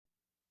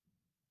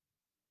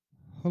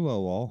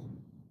Hello, all.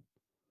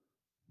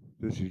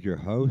 This is your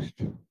host,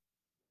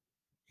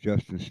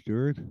 Justin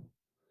Stewart.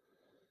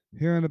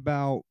 Here in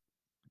about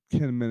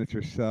 10 minutes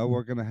or so,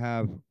 we're going to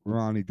have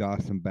Ronny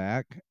Dawson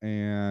back,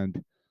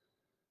 and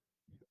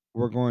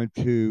we're going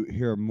to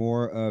hear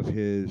more of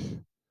his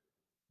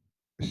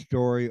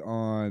story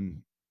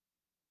on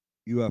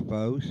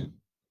UFOs.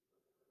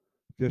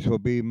 This will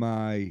be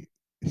my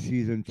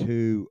season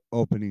 2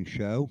 opening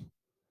show.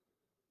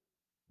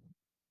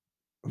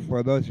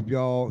 For those of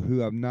y'all who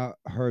have not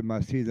heard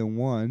my season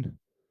 1,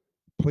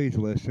 please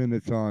listen.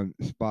 It's on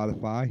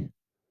Spotify.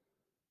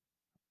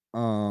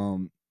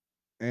 Um,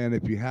 and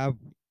if you have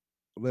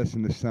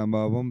listened to some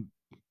of them,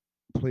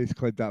 please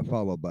click that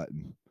follow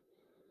button.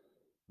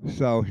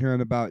 So, here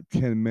in about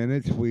 10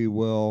 minutes, we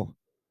will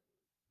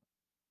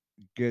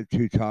get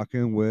to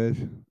talking with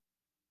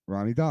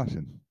Ronny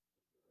Dawson.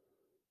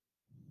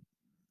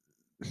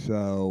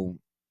 So,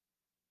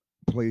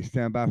 please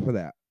stand by for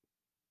that.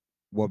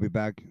 We'll be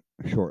back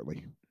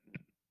shortly.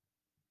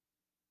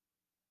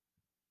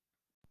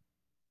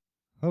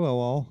 Hello,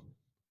 all.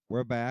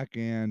 We're back,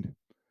 and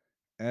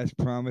as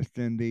promised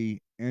in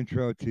the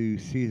intro to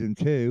season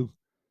 2,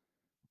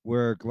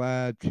 we're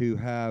glad to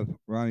have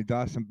Ronny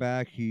Dawson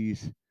back.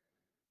 He's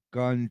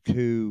going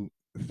to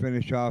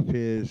finish off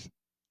his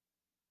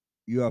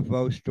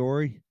UFO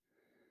story.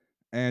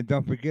 And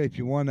don't forget, if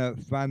you want to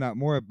find out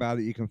more about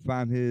it, you can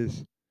find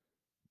his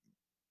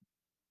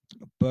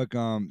book,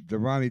 The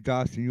Ronny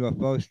Dawson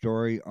UFO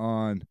Story,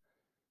 on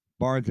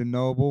Barnes and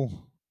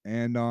Noble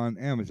and on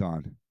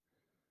Amazon.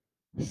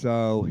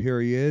 So here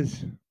he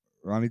is,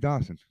 Ronny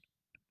Dawson.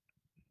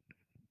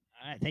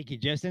 All right, thank you,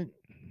 Justin.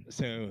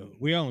 So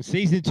we're on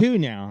season 2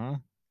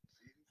 now,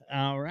 huh?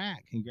 All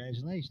right,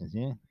 congratulations,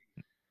 yeah.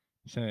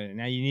 So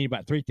now you need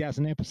about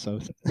 3,000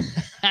 episodes.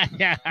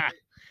 Yeah.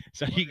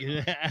 So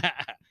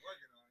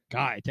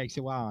God, it takes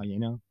a while.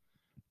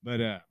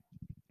 But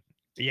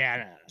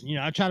yeah,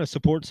 I try to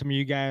support some of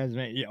you guys,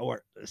 man,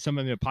 or some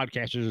of the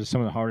podcasters are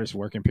some of the hardest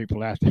working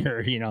people out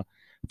there.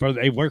 For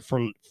they work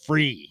for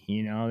free.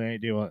 They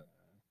do it,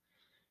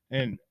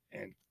 and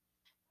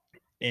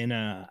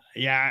and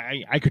yeah,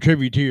 I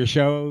contribute to your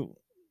show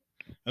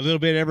a little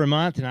bit every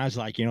month, and I was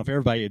like, if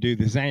everybody would do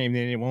the same,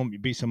 then it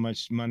won't be so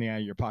much money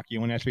out of your pocket. You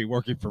won't have to be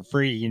working for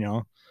free.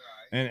 And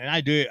I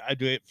do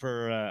it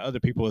for other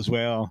people as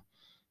well.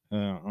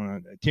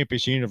 On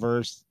Tempest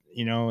Universe,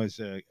 is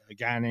a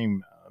guy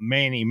named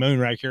Manny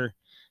Moonraker,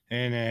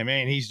 and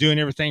man, he's doing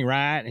everything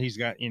right. He's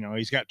got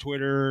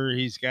Twitter,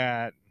 he's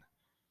got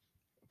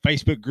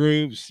Facebook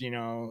groups,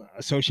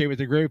 associated with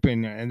the group,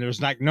 and there's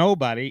like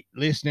nobody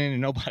listening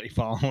and nobody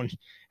following.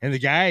 And the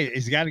guy,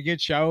 he's got a good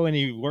show, and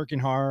he's working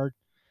hard,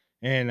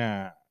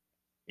 and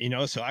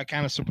so I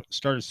kind of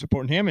started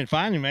supporting him. And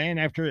finally, man,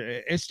 after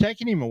it's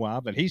taken him a while,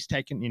 but he's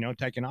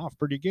taken off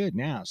pretty good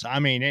now. So I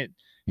mean,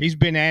 he's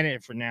been at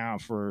it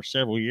for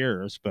several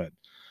years, but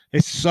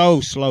it's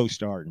so slow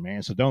starting,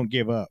 man. So don't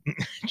give up.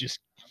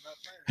 Just,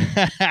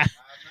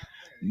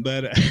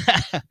 but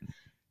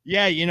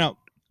yeah,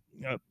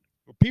 uh,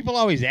 people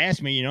always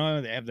ask me,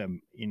 they have them,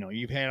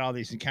 you've had all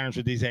these encounters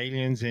with these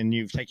aliens, and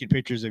you've taken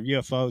pictures of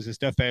UFOs and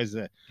stuff.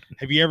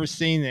 Have you ever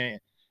seen the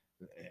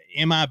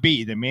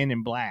MIB, the Men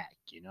in Black?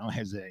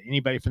 Has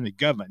anybody from the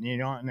government?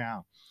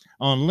 Now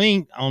on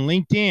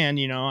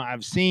LinkedIn,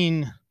 I've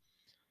seen.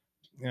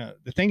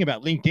 The thing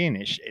about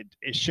LinkedIn is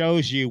it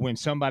shows you when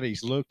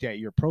somebody's looked at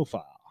your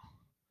profile,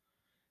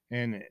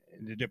 and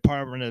the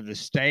Department of the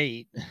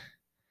State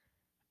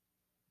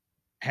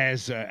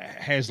has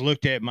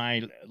looked at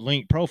my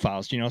link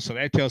profiles. So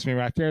that tells me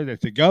right there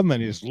that the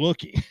government is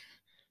looking.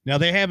 Now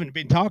they haven't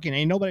been talking.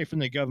 Ain't nobody from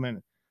the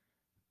government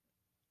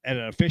at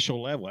an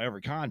official level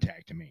ever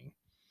contacted me,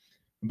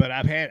 but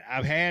I've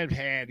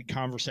had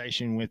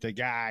conversation with a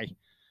guy.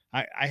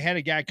 I had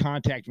a guy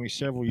contact me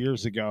several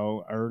years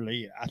ago. I'm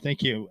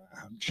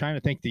trying to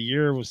think. The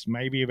year was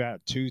maybe about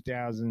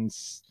 2000.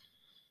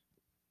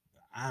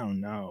 I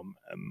don't know.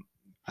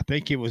 I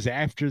think it was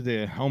after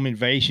the home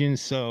invasion,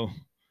 so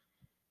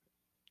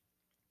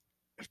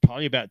it's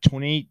probably about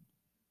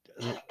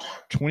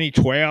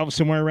 2012,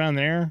 somewhere around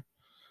there.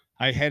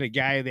 I had a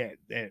guy that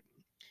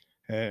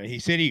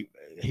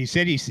he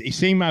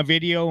seen my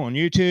video on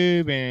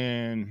YouTube,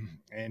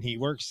 and he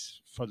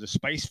works for the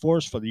Space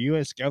Force for the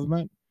U.S.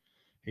 government.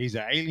 He's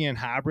an alien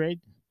hybrid.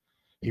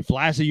 He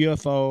flies a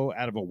UFO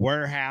out of a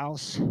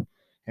warehouse,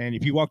 and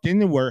if you walked in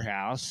the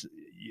warehouse,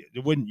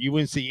 you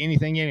wouldn't see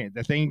anything in it.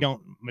 The thing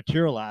don't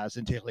materialize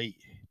until he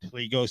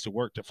goes to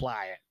work to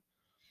fly it.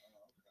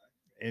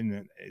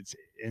 And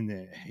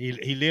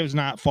he lives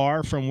not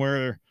far from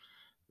where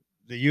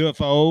the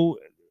UFO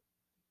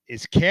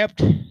is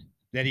kept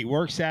that he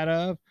works out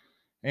of,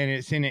 and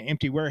it's in an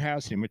empty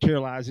warehouse. It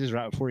materializes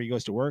right before he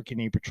goes to work,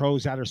 and he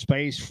patrols outer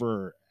space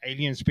for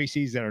alien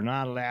species that are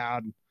not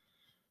allowed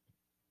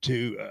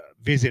to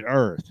visit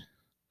Earth.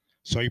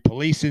 So he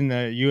policing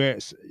the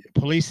U.S.,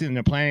 policing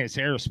the planet's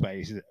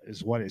airspace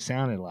is what it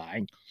sounded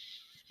like.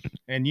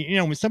 And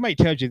when somebody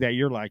tells you that,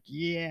 you're like,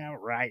 yeah,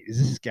 right.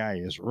 This guy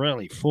is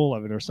really full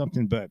of it or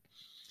something. But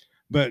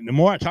But the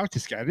more I talk to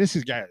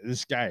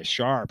this guy is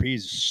sharp.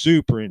 He's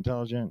super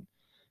intelligent,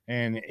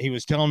 and he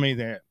was telling me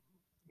that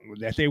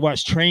they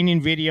watch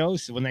training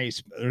videos when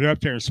they're up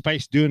there in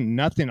space doing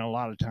nothing a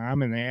lot of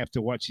time, and they have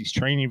to watch these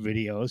training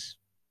videos.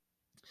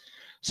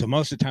 So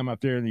most of the time up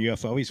there in the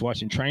UFO, he's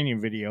watching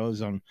training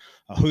videos on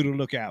who to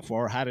look out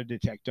for, how to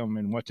detect them,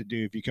 and what to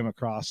do if you come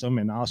across them,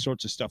 and all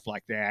sorts of stuff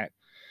like that.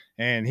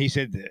 And he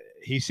said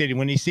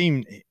when he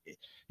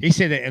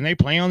said that, and they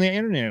play on the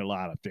internet a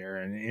lot up there,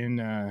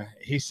 and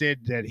he said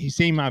that he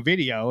seen my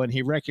video and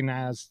he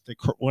recognized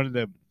one of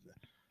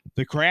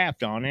the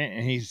craft on it,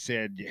 and he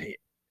said,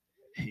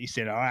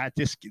 all right,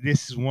 this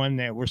is one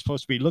that we're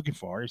supposed to be looking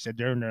for. He said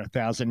they're under a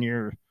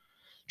 1,000-year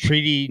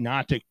treaty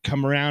not to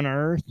come around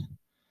Earth,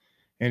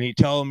 and he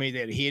told me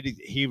that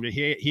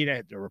he'd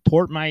had to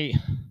report my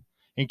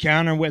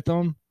encounter with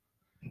them,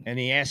 and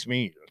he asked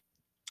me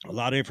a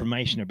lot of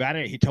information about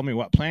it. He told me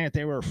what planet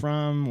they were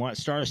from, what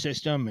star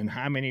system, and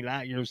how many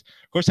light years.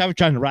 Of course, I was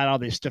trying to write all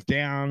this stuff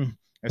down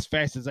as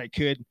fast as I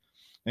could.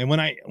 And when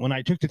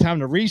I took the time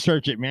to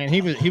research it, man,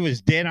 he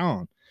was dead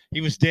on.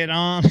 He was dead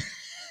on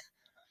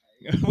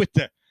with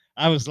the.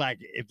 I was like,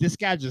 if this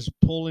guy just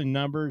pulling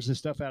numbers and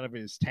stuff out of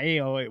his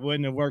tail, it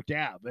wouldn't have worked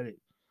out. But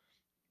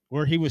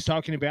where he was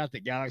talking about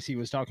the galaxy he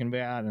was talking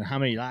about and how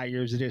many light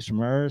years it is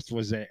from Earth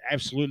was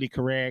absolutely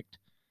correct.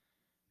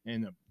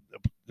 And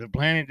the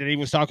planet that he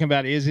was talking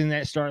about is in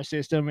that star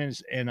system,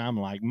 and I'm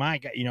like, my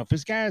God, if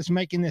this guy's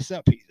making this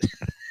up,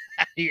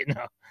 he's,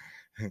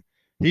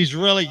 he's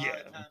really,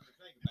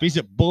 if he's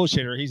a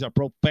bullshitter, he's a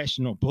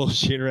professional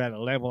bullshitter at a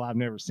level I've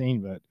never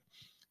seen.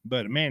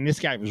 But man, this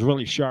guy was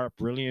really sharp,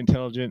 really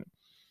intelligent,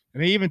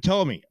 and he even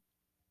told me.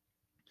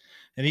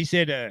 And he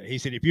said,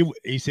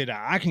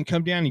 I can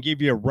come down and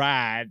give you a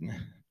ride.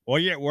 While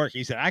you're at work,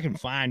 he said, I can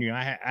find you.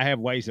 I have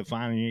ways of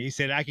finding you. He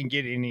said, I can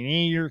get in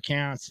any of your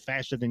accounts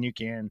faster than you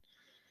can.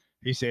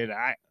 He said,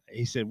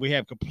 we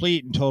have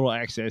complete and total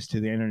access to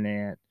the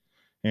internet,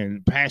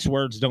 and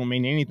passwords don't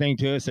mean anything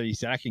to us. So he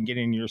said, I can get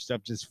in your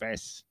stuff just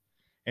fast.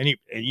 And he,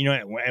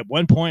 at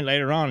one point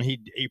later on, he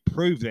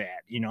proved that.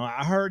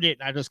 I heard it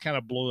and I just kind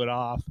of blew it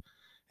off.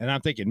 And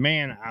I'm thinking,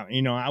 man,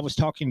 I was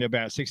talking to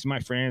about 6 of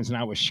my friends, and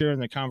I was sharing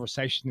the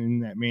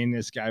conversation that me and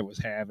this guy was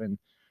having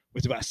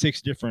with about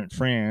 6 different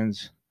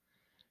friends.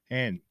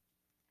 And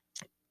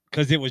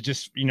because it was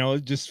just,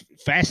 just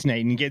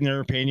fascinating getting their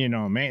opinion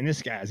on, man,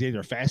 this guy's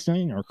either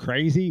fascinating or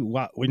crazy.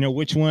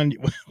 Which one,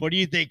 what do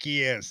you think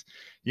he is?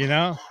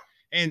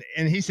 And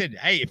he said,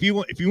 hey, if you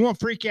want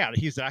freak out,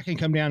 he said, I can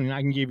come down and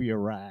I can give you a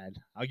ride.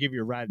 I'll give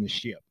you a ride in the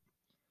ship.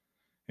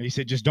 And he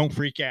said, just don't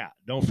freak out.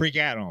 Don't freak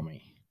out on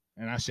me.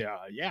 And I said,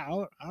 yeah,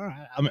 all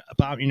right.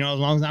 As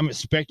long as I'm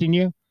expecting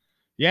you,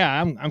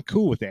 yeah, I'm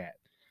cool with that.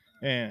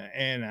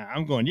 And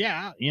I'm going,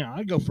 yeah,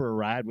 I'd go for a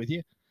ride with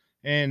you.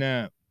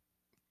 And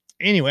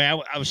anyway,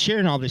 I was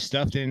sharing all this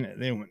stuff.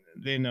 Then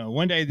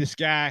one day this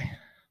guy,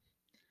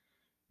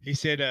 he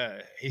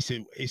said,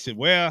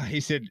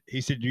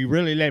 you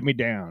really let me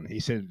down. He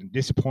said,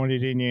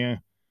 disappointed in you.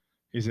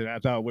 He said, I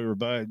thought we were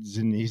buds.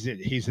 And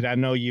he said, I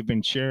know you've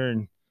been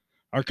sharing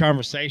our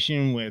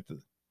conversation with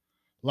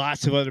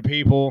lots of other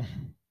people.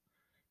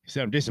 He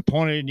said, I'm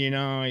disappointed,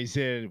 He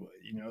said,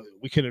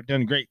 we could have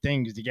done great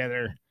things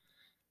together.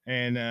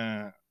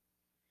 And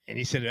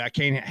he said, I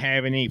can't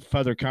have any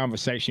further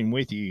conversation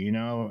with you.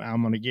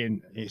 I'm going to get,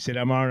 he said,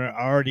 I'm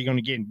already going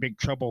to get in big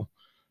trouble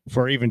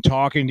for even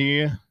talking to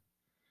you.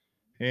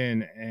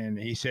 And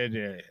he said,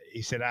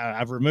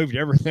 I've removed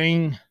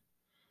everything.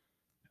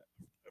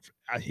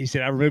 He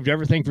said, I removed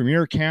everything from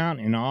your account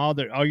and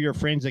all your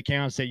friends'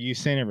 accounts that you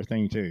sent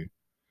everything to.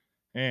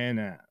 And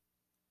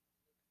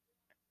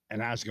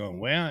I was going,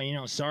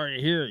 well, sorry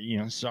to hear,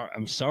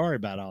 I'm sorry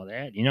about all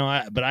that,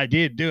 but I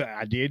did do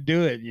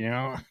it.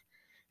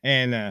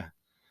 And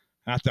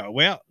I thought,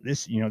 well,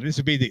 this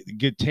would be the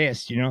good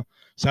test,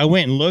 So I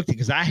went and looked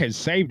because I had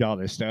saved all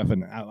this stuff,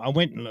 and I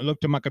went and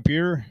looked at my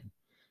computer.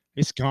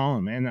 It's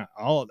gone, man.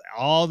 All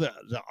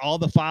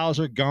the files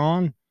are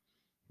gone.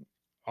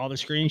 All the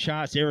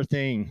screenshots,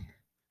 everything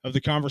of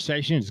the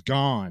conversation is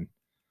gone.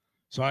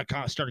 So I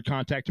started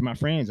contacting my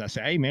friends. I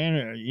said, hey,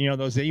 man,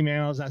 those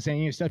emails I sent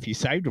you stuff, you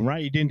saved them,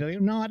 right? You didn't delete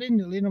them? No, I didn't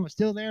delete them. It's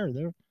still there.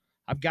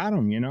 I've got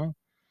them,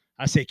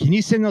 I said, can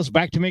you send those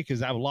back to me?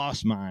 Because I've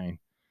lost mine.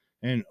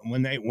 And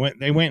when they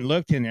went and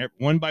looked in there,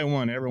 one by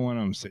one, every one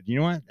of them said, you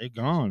know what? They're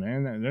gone,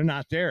 man. They're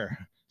not there.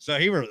 So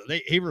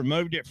he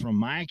removed it from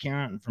my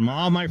account and from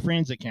all my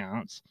friends'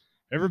 accounts,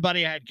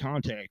 everybody I had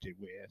contacted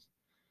with.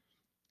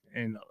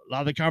 And a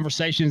lot of the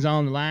conversations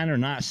on the line are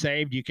not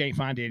saved. You can't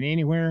find it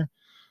anywhere.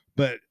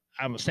 But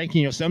I was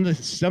thinking, some of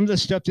the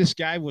stuff this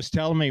guy was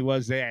telling me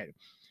was that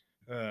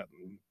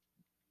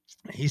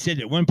he said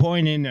at one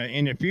point in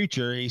the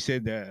future, he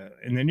said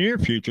in the near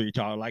future, he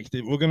talked like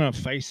we're going to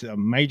face a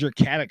major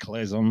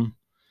cataclysm,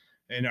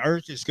 and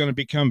Earth is going to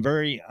become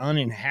very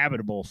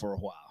uninhabitable for a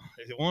while.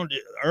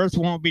 Earth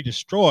won't be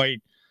destroyed,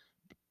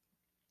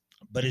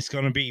 but it's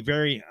going to be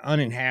very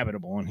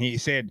uninhabitable. And he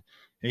said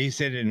He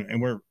said,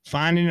 and we're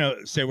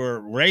we're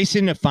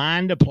racing to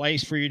find a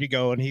place for you to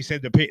go. And he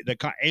said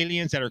the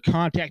aliens that are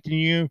contacting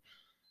you,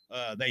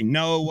 they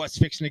know what's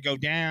fixing to go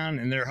down,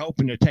 and they're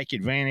hoping to take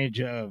advantage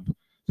of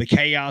the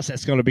chaos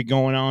that's going to be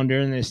going on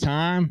during this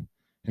time.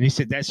 And he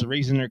said that's the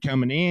reason they're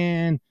coming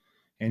in.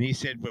 And he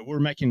said, but we're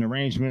making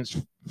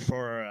arrangements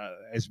for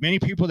as many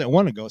people that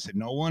want to go. Said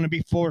no one to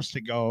be forced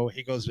to go.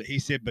 He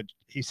said,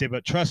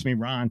 but trust me,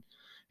 Ron.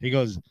 He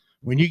goes,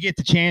 when you get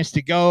the chance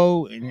to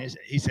go, and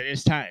he said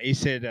it's time. He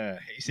said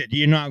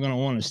you're not going to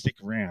want to stick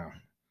around.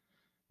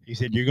 He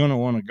said you're going to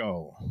want to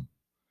go.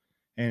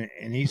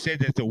 And he said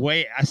that the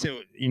way I said,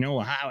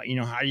 how are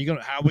you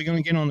gonna how are we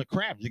gonna get on the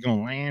craft? Is it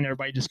gonna land?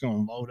 Everybody just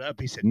gonna load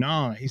up? He said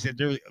no. He said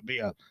there'll be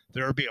a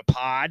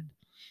pod.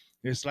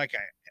 It's like a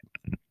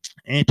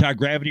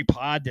anti-gravity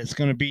pod that's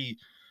gonna be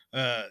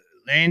uh,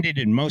 landed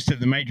in most of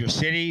the major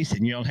cities,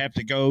 and you'll have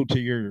to go to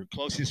your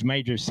closest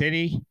major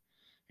city.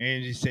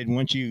 And he said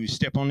once you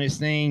step on this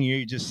thing,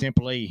 you just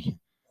simply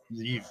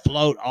you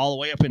float all the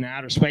way up in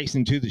outer space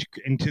into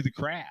the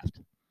craft.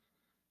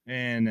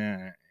 And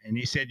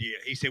he said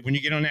when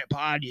you get on that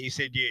pod, he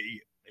said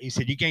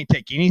you can't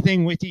take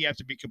anything with you. You have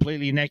to be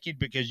completely naked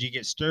because you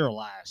get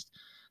sterilized.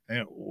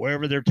 And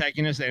wherever they're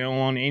taking us, they don't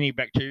want any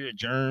bacteria,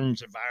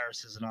 germs, and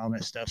viruses and all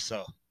that stuff.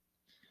 So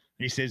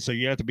he said, so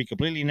you have to be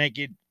completely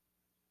naked.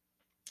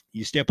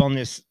 You step on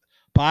this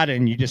pod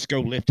and you just go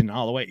lifting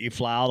all the way. You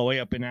fly all the way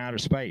up in outer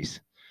space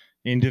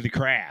into the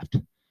craft.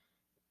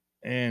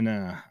 And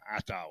I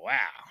thought, wow,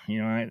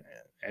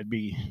 that'd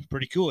be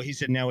pretty cool. He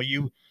said, now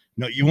you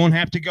no, you won't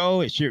have to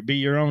go. Be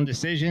your own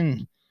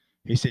decision.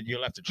 He said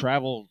you'll have to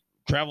travel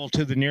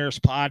to the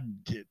nearest pod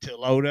to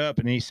load up.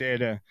 And he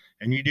said,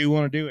 and you do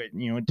want to do it,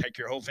 take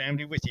your whole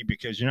family with you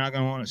because you're not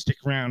going to want to stick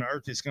around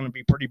Earth. It's going to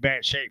be pretty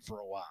bad shape for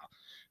a while.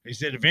 He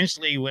said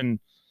eventually when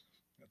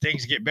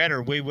things get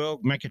better, we will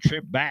make a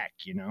trip back,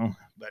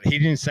 But he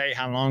didn't say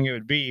how long it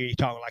would be. He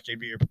talked like it'd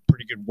be a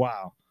pretty good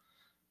while.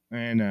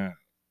 And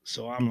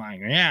so I'm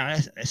like, yeah,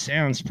 that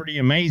sounds pretty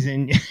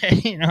amazing,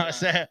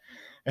 So,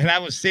 and I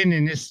was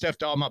sending this stuff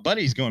to all my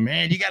buddies, going,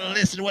 man, you got to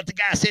listen to what the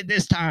guy said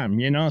this time,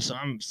 So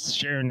I'm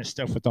sharing this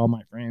stuff with all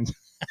my friends,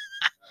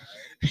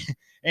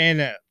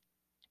 and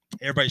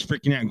everybody's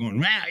freaking out, going,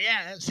 wow,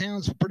 yeah, that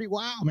sounds pretty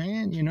wild,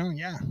 man,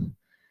 yeah.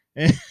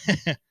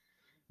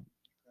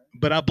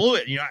 But I blew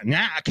it,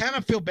 Now I kind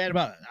of feel bad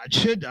about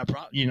it. I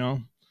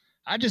probably,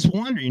 I just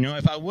wonder,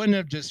 if I wouldn't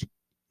have just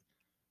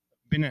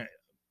been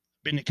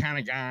the kind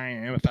of guy I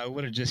am, if I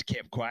would have just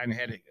kept quiet and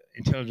had an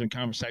intelligent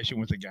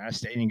conversation with the guy,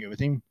 staying with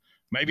him,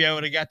 maybe I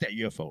would have got that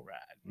UFO ride.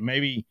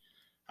 Maybe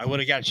I would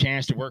have got a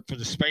chance to work for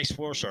the Space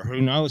Force or who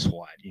knows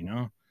what,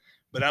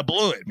 But I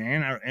blew it,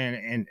 man.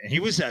 And he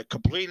was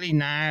completely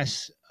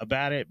nice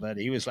about it, but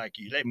he was like,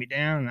 "You let me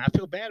down," and I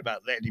feel bad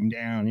about letting him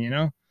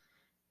down,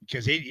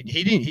 because he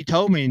didn't. He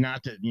told me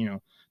not to,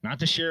 not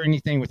to share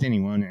anything with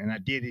anyone, and I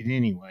did it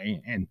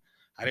anyway. And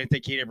I didn't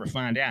think he'd ever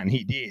find out, and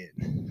he did.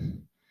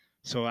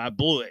 So I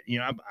blew it.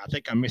 I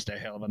think I missed a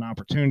hell of an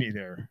opportunity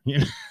there.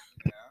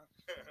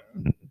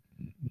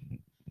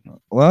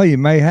 Well, you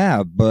may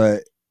have,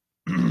 but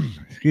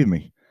excuse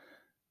me.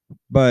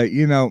 But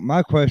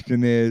my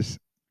question is,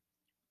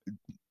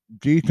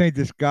 do you think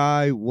this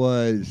guy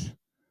was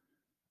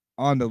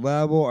on the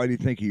level, or do you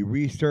think he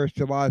researched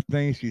a lot of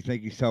things? Do you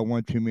think he saw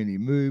one too many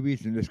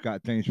movies and just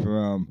got things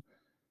from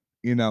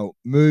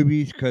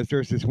movies? Because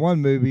there's this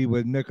one movie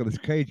with Nicolas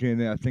Cage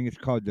in it. I think it's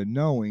called The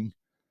Knowing,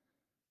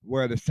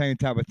 where the same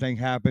type of thing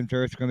happens.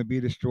 Earth's going to be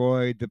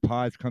destroyed. The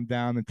pods come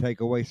down and take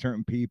away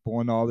certain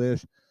people and all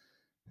this.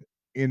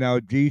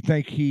 Do you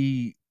think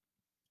he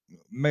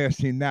may have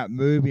seen that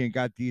movie and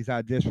got these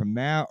ideas from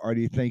that, or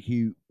do you think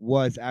he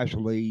was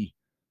actually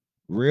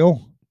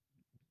real?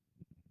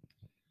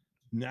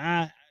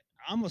 Nah, I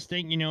almost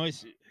think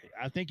it's.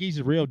 I think he's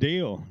a real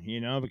deal,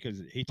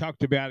 because he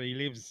talked about he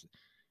lives,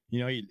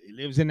 he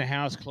lives in the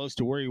house close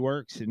to where he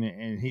works,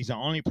 and he's the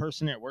only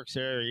person that works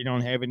there. You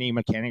don't have any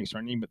mechanics or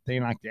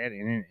anything like that,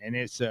 and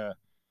it's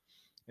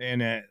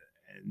and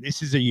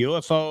this is a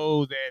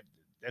UFO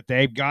that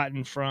they've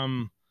gotten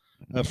from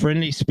a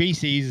friendly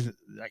species,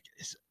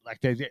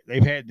 like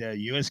they've had the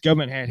U.S.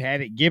 government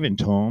had it given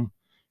to them,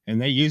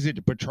 and they use it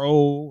to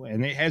patrol,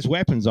 and it has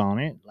weapons on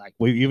it, like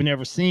we've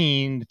never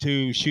seen,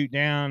 to shoot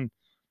down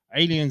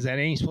aliens that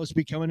ain't supposed to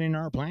be coming in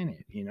our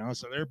planet.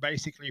 So they're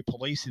basically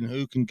policing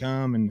who can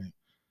come, and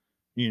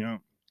you know,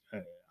 uh,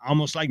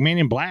 almost like Men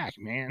in Black,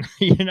 man.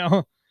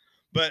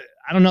 But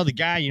I don't know the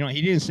guy.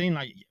 He didn't seem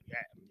like.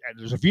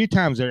 There's a few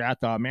times there I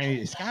thought, man,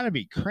 it's got to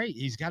be crazy.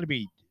 He's got to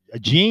be a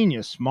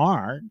genius,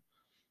 smart,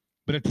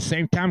 but at the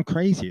same time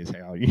crazy as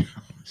hell.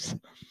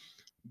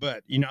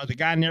 But the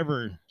guy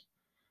never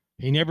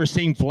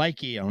seemed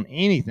flaky on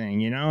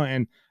anything,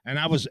 and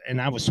I was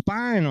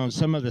spying on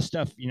some of the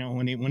stuff,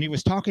 when he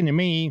was talking to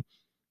me.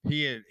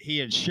 He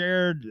had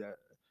shared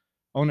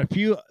on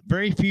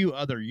very few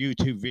other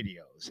YouTube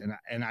videos,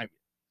 and I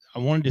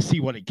wanted to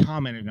see what he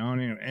commented on,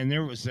 and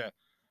there was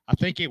I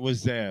think it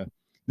was the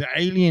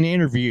alien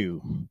interview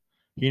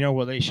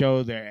where they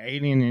show the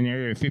alien in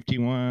Area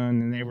 51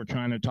 and they were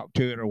trying to talk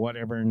to it or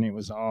whatever, and it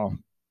was all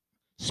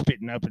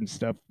spitting up and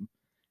stuff.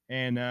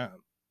 And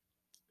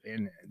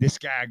this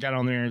guy got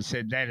on there and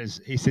said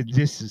he said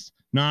this is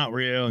not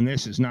real and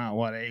this is not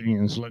what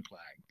aliens look like.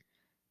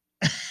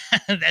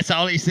 That's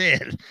all he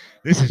said.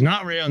 This is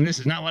not real and this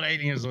is not what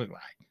aliens look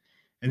like.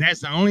 And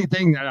that's the only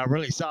thing that I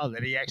really saw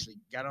that he actually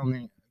got on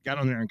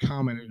there and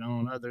commented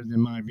on other than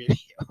my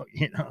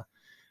video.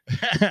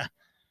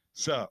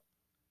 So,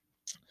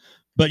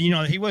 but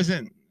he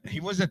wasn't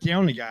the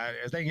only guy.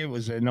 I think it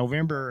was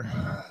November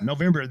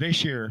of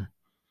this year.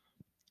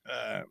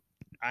 Uh,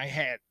 I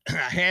had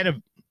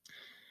a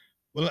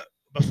well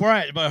before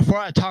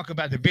I talk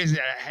about the visit,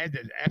 I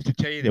have to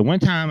tell you that one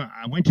time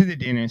I went to the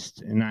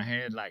dentist and I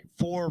had like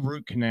 4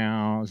 root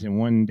canals in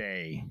one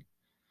day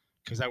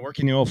because I work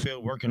in the oil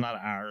field, working a lot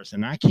of hours,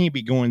 and I can't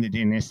be going to the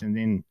dentist and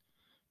then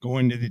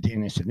going to the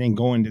dentist and then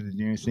going to the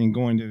dentist and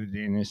going to the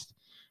dentist.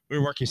 We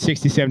were working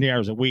 60, 70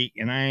 hours a week,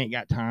 and I ain't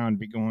got time to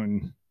be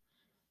going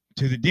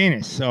to the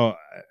dentist. So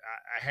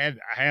I had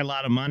a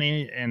lot of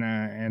money, and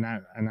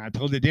I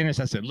told the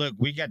dentist, I said, look,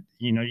 we got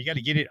you got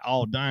to get it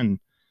all done,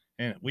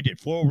 and we did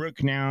 4 root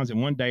canals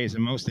in one day, is the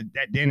most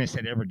that dentist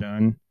had ever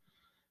done,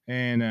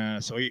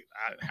 and so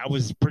I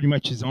was pretty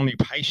much his only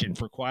patient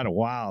for quite a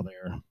while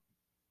there,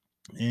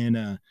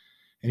 and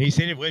he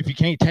said, well, if you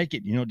can't take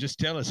it, just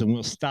tell us and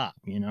we'll stop.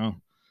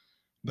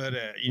 But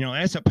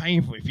that's a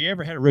painful. If you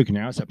ever had a root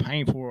canal, it's a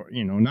painful,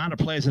 not a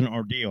pleasant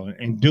ordeal.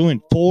 And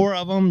doing 4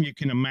 of them, you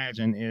can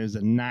imagine, is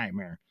a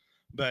nightmare.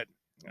 But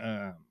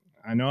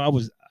I know I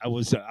was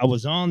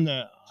on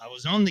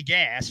the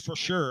gas for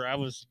sure. I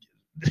was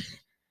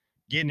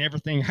getting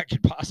everything I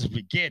could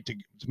possibly get to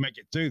make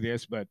it through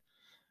this. But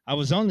I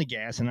was on the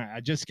gas, and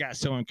I just got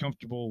so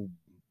uncomfortable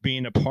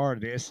being a part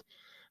of this.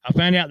 I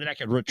found out that I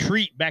could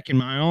retreat back in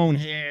my own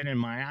head, and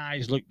my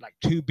eyes looked like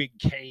 2 big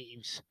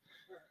caves,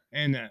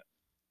 and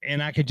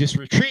I could just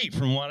retreat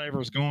from whatever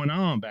was going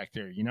on back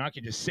there. I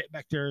could just sit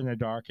back there in the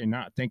dark and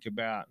not think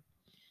about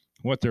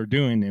what they're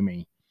doing to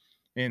me,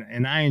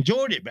 and I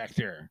enjoyed it back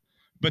there.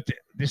 But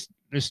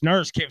this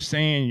nurse kept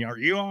saying, "Are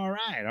you all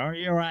right? Are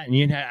you all right?"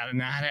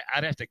 And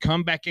I'd have to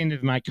come back into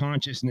my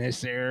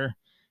consciousness there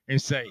and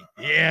say,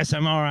 "Yes,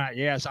 I'm all right.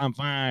 Yes, I'm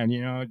fine."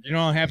 You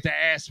don't have to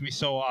ask me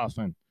so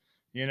often.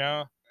 You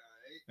know,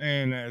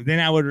 and then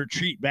I would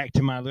retreat back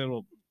to my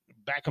little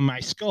back of my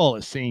skull.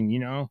 It seemed,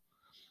 and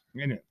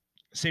it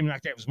seemed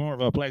like that was more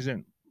of a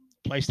pleasant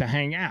place to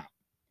hang out.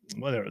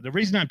 Well, the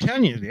reason I'm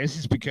telling you this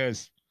is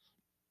because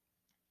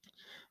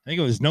I think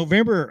it was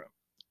November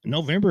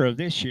of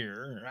this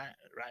year,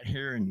 right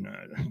here in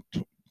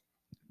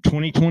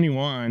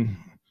 2021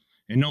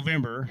 in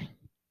November,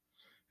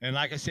 and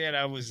like I said,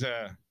 I was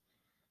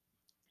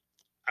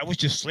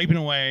just sleeping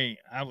away.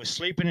 I was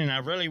sleeping and I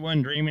really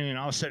wasn't dreaming. And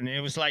all of a sudden, it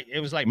was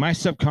like my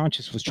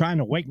subconscious was trying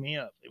to wake me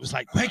up. It was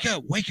like, wake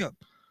up, wake up,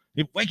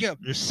 wake up.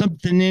 There's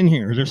something in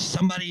here. There's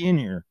somebody in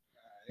here.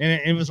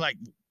 And it was like,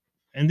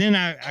 and then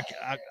I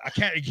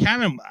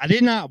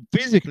did not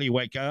physically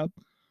wake up,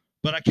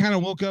 but I kind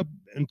of woke up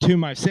into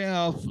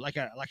myself,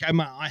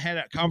 I had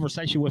a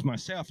conversation with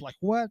myself, like,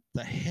 what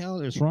the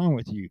hell is wrong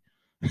with you?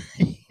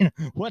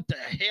 What the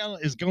hell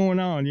is going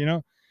on?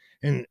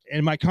 And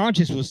my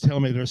conscience was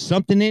telling me there's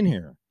something in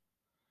here,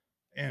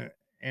 and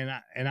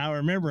I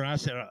remember I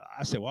said,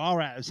 well, all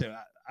right,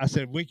 I'm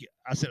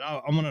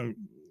gonna,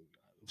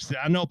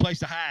 I know a place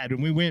to hide,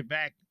 and we went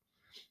back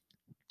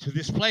to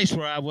this place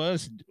where I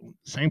was,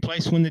 same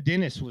place when the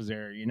dentist was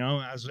there.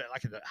 I was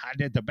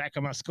hiding at the back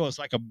of my skull. It's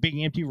like a big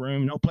empty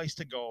room, no place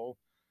to go.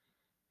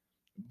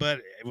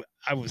 But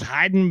I was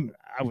hiding.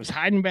 I was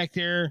hiding back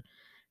there,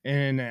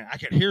 and I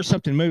could hear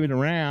something moving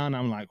around.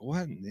 I'm like,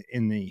 what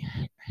in the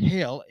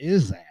hell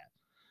is that?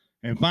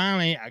 And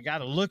finally, I got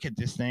to look at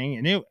this thing,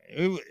 and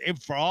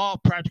it for all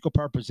practical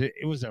purposes,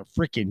 it was a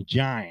freaking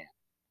giant.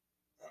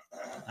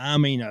 I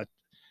mean,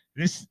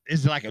 this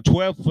is like a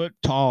 12-foot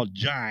tall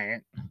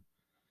giant,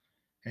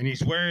 and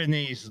he's wearing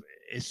these.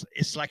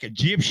 It's like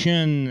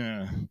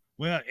Egyptian.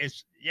 Well,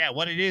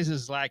 what it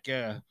is like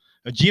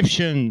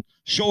Egyptian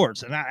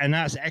shorts, and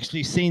I was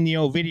actually seeing the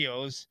old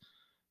videos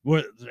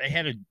where they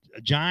had a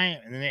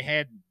giant, and then they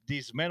had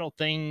these metal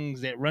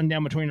things that run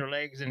down between their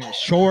legs, and it's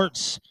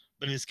shorts,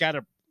 but it's got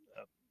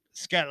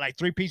like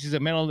 3 pieces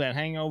of metal that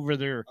hang over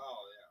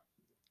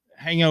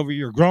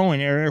your groin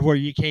area where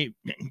you can't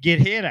get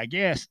hit, I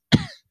guess.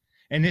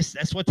 And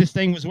that's what this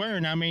thing was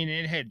wearing. I mean,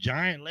 it had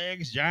giant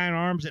legs, giant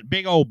arms, that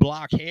big old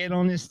block head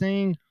on this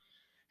thing.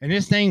 And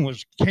this thing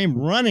came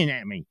running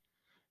at me.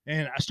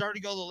 And I started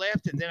to go to the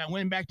left, and then I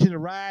went back to the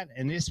right,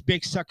 and this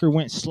big sucker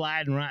went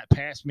sliding right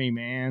past me,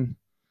 man.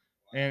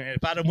 And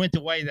if I'd have went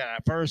the way that I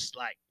first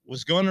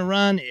was going to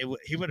run,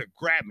 he would have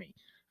grabbed me.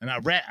 And I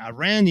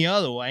ran the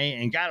other way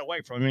and got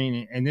away from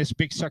him, and this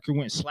big sucker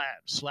went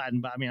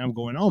sliding by me. And I'm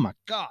going, oh my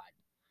God,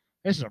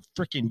 there's a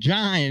freaking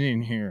giant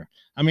in here.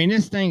 I mean,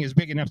 this thing is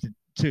big enough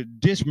to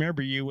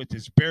dismember you with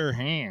its bare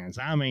hands.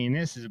 I mean,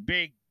 this is a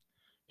big,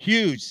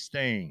 huge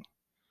thing.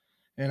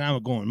 And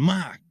I'm going,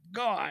 my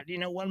God,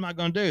 what am I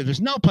going to do?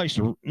 There's no place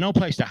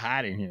to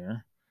hide in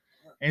here.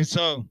 And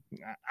so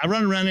I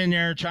run around in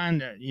there trying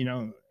to,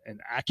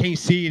 and I can't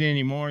see it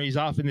anymore. He's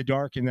off in the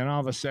dark, and then all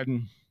of a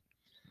sudden,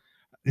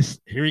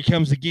 here he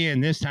comes again.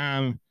 This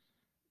time,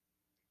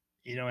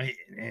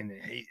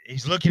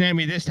 he's looking at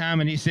me this time,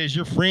 and he says,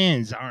 "Your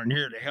friends aren't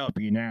here to help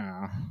you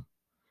now."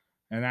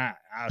 And I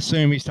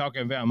assume he's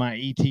talking about my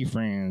ET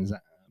friends.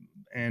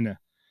 And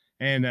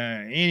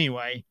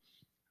anyway,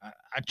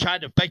 I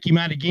tried to fake him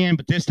out again,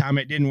 but this time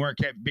it didn't work.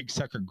 That big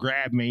sucker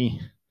grabbed me,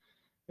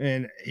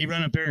 and he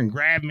run up there and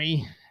grabbed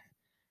me,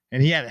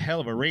 and he had a hell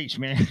of a reach,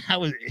 man.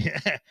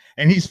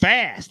 And he's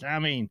fast. I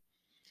mean,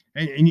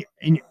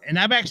 and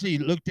I've actually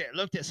looked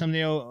at some of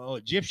the old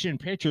Egyptian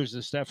pictures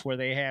and stuff where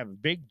they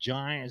have big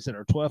giants that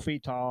are 12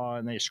 feet tall,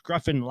 and they're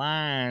scruffing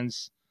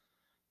lines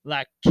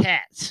like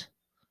cats,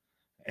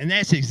 and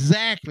that's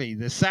exactly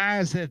the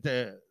size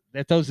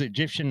that those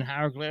Egyptian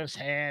hieroglyphs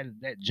had.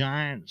 That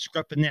giant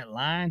scruffing that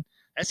line.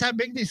 That's how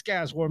big these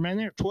guys were, man.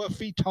 They're 12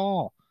 feet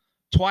tall,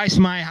 twice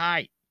my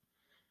height.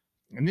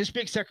 And this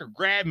big sucker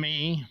grabbed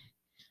me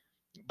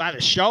by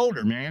the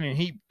shoulder, man, and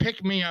he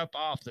picked me up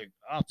off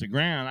the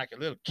ground like a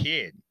little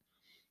kid.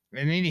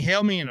 And then he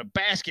held me in a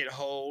basket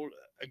hold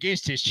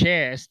against his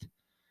chest.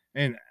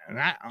 And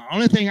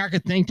only thing I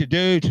could think to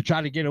do to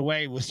try to get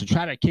away was to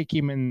try to kick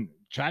him in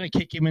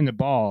the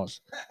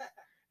balls.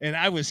 And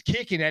I was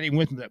kicking at him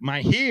with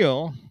my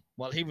heel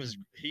while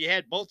he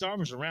had both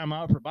arms around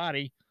my upper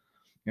body,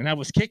 and I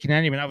was kicking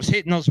at him, and I was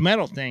hitting those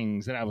metal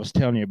things that I was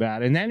telling you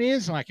about. And that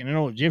is like in an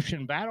old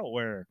Egyptian battle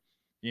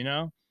you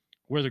know,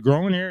 where the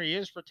groin area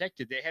is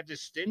protected. They have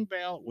this thin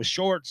belt with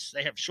shorts.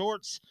 They have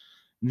shorts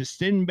and this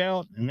thin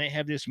belt, and they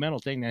have this metal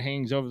thing that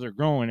hangs over their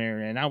groin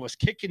area. And I was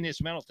kicking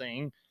this metal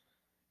thing,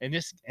 and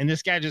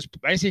this guy just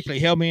basically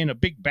held me in a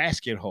big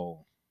basket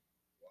hole.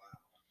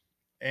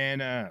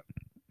 And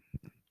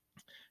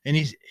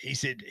he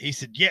said,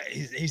 yeah,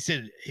 he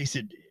said,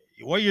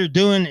 what you're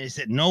doing, he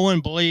said, no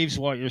one believes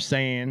what you're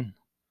saying.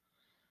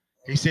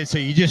 He said, so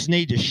you just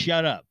need to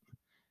shut up.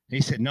 He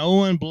said, no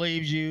one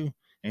believes you,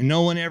 and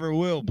no one ever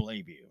will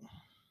believe you.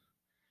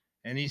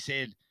 And he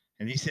said,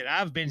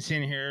 I've been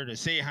sent here to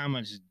see how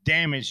much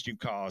damage you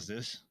caused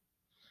us.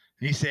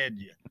 And he said,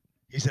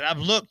 I've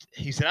looked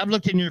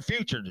in your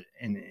future,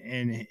 and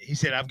he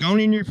said, I've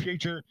gone in your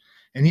future,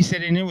 and he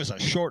said, and it was a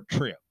short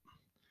trip.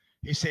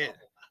 He said,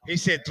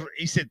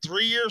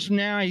 3 years from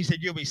now, he said,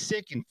 you'll be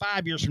sick, and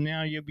 5 years from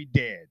now, you'll be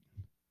dead.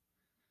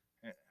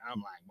 And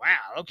I'm like,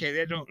 wow, okay,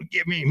 that don't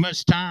give me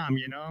much time,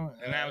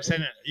 And I was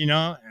saying,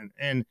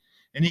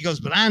 and he goes,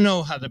 but I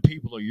know how the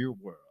people of your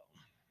world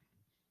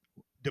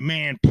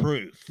demand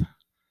proof.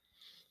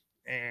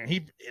 And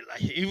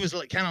he was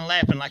like kind of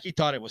laughing like he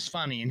thought it was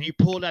funny, and he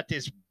pulled out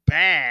this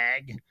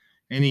bag,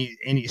 and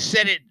he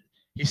set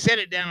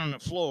it down on the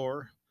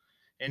floor,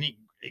 and he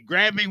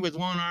grabbed me with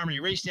one arm, and he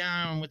reached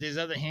down with his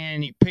other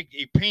hand, and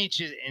he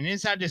pinched it, and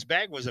inside this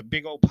bag was a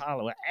big old pile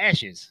of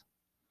ashes.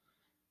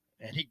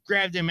 And he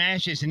grabbed them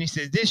ashes, and he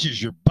said, this is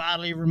your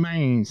bodily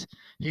remains.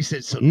 He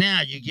said, so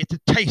now you get to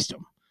taste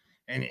them.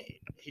 And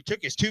he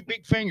took his two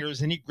big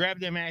fingers, and he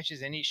grabbed them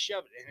ashes, and he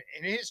shoved it.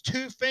 And his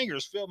two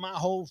fingers filled my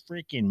whole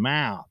freaking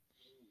mouth.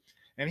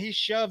 And he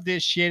shoved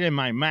this shit in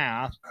my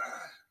mouth,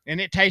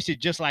 and it tasted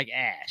just like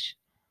ash.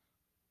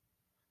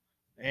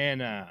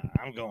 And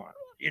I'm going,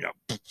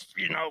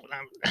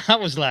 I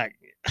was like,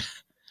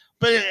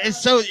 but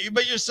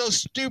you're so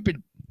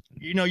stupid.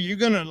 You're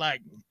going to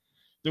like,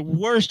 the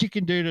worst you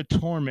can do to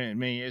torment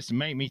me is to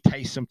make me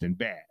taste something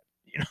bad.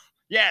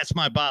 Yeah, it's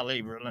my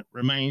bodily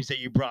remains that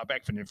you brought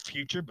back from the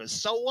future, but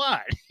so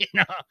what?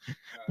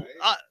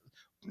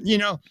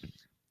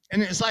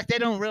 And it's like they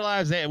don't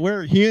realize that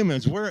we're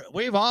humans.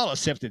 We've all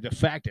accepted the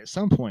fact that at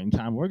some point in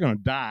time we're going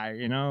to die.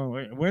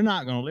 We're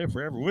not going to live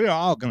forever. We're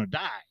all going to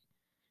die.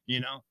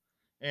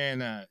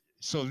 And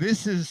so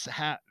this is.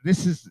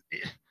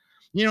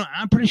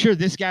 I'm pretty sure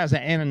this guy's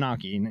an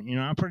Anunnaki.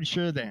 I'm pretty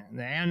sure that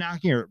the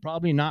Anunnaki are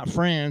probably not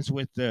friends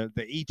with the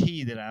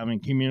ET that I'm in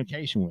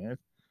communication with.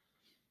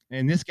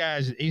 And this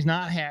he's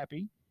not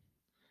happy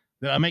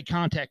that I make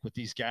contact with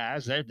these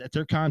guys, that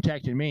they're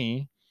contacting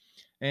me.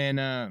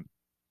 And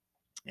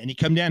he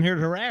come down here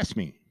to harass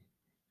me.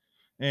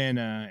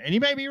 And he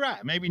may be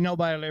right. Maybe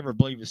nobody will ever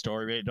believe the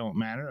story, but it don't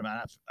matter.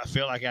 I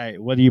feel like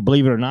whether you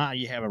believe it or not,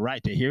 you have a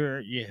right to hear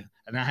it. Yeah,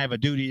 and I have a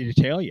duty to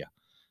tell you.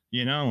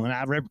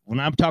 When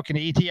I'm talking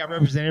to ET, I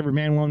represent every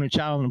man, woman, and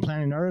child on the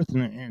planet Earth,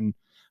 and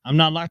I'm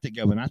not like the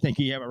government. I think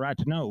you have a right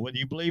to know. Whether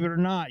you believe it or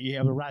not, you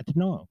have a right to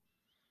know.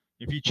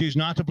 If you choose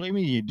not to believe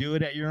me, you do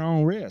it at your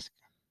own risk.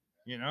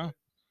 That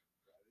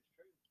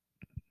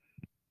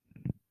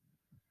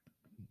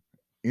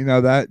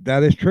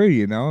is true.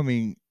 I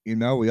mean,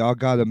 we all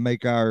got to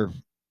make our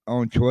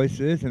own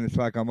choices, and it's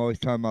like I'm always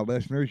telling my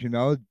listeners,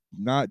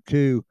 not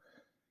to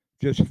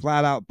just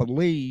flat out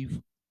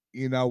believe,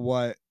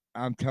 what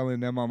I'm telling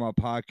them on my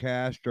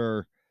podcast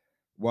or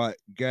what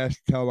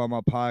guests tell on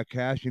my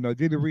podcast.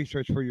 Do the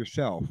research for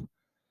yourself.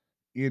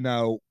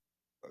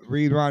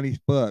 Read Ronnie's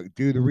book,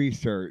 do the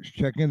research,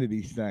 check into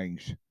these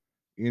things.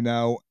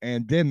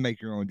 and then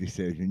make your own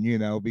decision,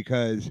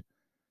 because,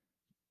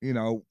 you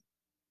know,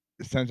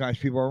 sometimes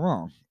people are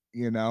wrong,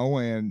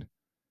 and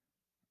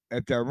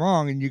if they're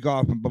wrong and you go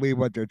off and believe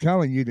what they're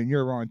telling you, then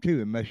you're wrong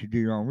too, unless you do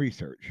your own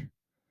research.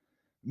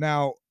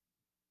 Now,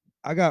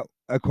 I got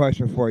a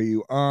question for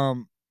you.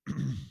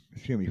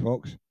 Excuse me,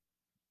 folks.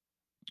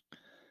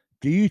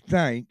 Do you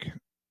think,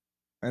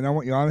 and I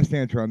want your honest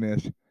answer on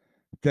this,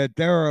 that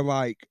there are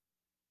like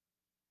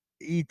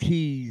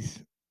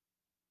ETs,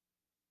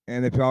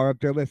 and if y'all are up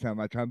there listening, I'm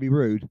not trying to be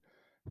rude,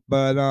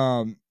 but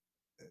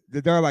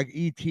that there are like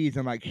ETs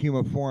in like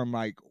human form,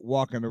 like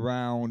walking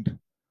around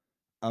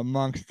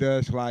amongst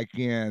us, like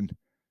in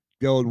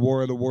the old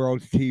War of the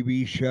Worlds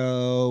TV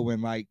show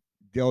and like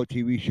the old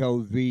TV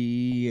show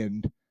V,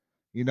 and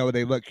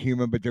they look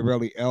human, but they're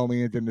really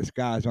aliens in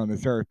disguise on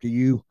this earth. Do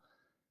you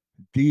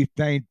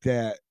think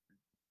that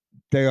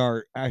they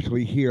are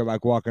actually here,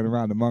 like walking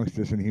around amongst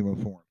us in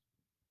human form?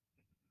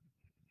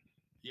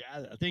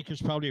 Yeah, I think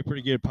there's probably a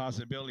pretty good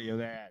possibility of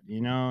that,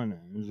 and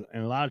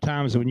a lot of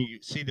times when you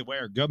see the way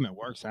our government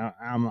works,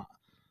 I'm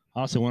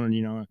also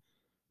wondering,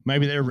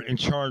 maybe they're in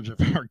charge of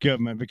our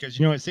government because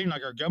it seems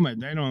like our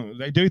government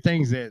they do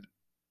things that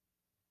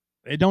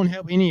they don't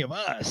help any of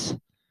us.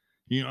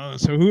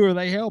 So who are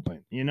they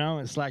helping?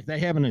 It's like they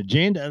have an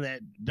agenda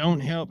that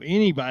don't help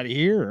anybody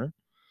here.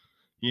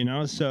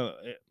 So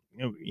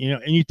and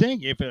you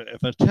think if an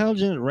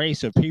intelligent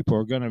race of people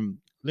are going to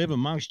live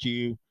amongst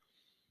you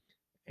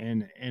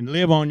and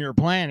live on your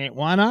planet,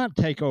 why not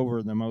take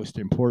over the most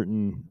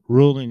important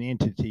ruling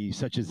entity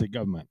such as the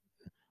government?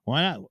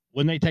 Why not?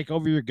 Wouldn't they take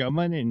over your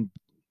government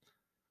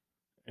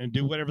and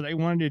do whatever they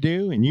wanted to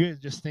do, and you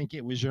just think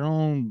it was your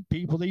own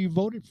people that you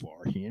voted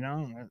for?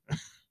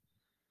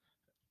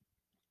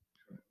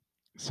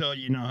 So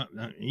yeah,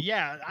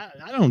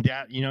 I don't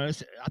doubt. I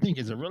think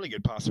it's a really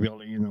good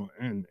possibility.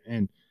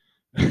 And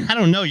I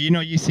don't know.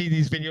 You see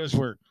these videos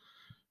where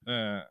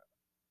uh,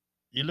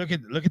 you look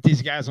at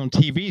these guys on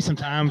TV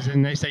sometimes,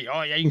 and they say,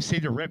 "Oh yeah, you can see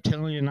the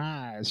reptilian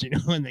eyes,"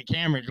 in the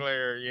camera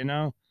glare,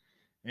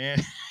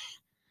 and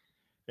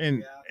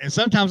and and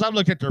sometimes I've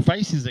looked at their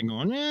faces and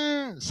going,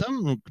 "Yeah,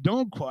 something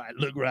don't quite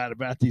look right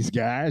about these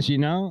guys."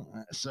 So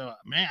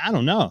man, I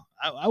don't know.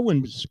 I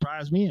wouldn't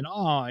surprise me at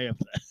all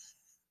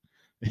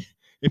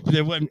if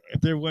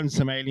there wasn't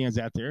some aliens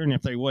out there, and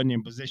if they wasn't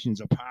in positions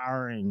of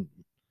power and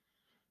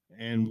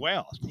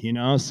wealth.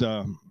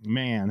 So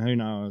man, who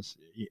knows?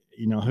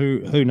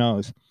 Who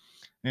knows?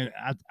 And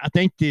I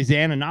think these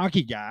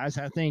Anunnaki guys,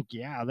 I think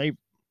they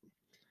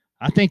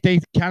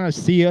kind of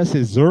see us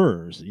as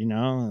Zers.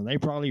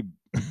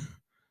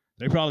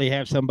 They probably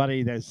have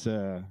somebody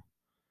that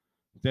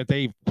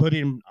they put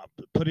in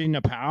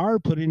the power,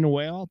 put in the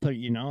wealth.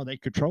 They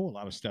control a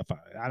lot of stuff.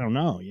 I don't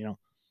know.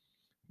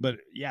 But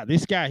yeah,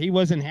 this guy, he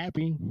wasn't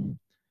happy.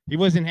 He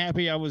wasn't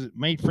happy. I was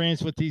made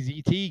friends with these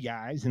ET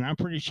guys, and I'm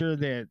pretty sure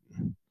that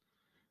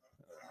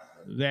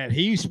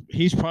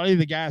he's probably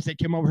the guys that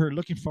came over here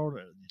looking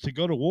for to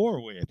go to war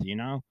with. The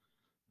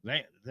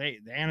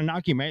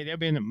Anunnaki they've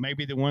been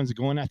maybe the ones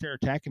going out there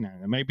attacking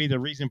them. It may be the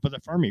reason for the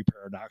Fermi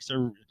paradox.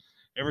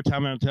 Every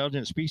time an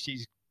intelligent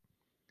species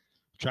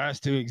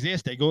tries to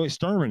exist, they go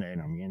exterminate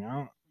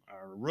them.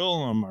 Or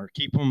rule them, or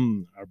keep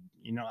them. Or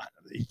you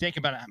think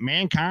about it,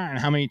 mankind.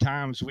 How many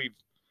times we've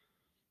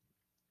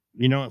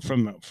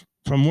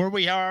from where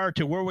we are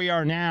to where we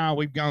are now,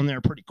 we've gone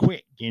there pretty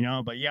quick.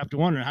 But you have to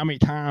wonder how many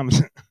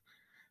times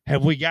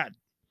have we got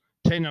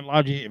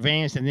technologically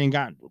advanced and then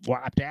got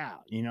wiped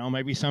out.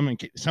 Maybe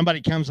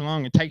somebody comes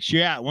along and takes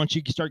you out. Once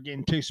you start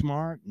getting too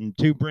smart and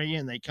too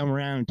brilliant, they come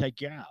around and take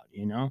you out.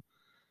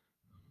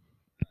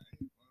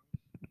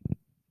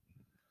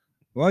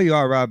 Well, you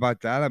are right about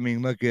that. I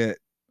mean, look at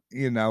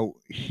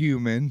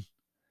human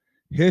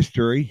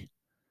history.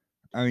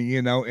 I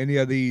mean, any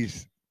of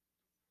these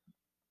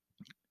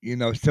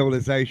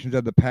civilizations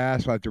of the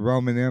past, like the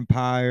Roman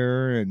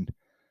Empire, and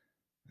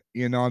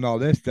all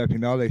this stuff.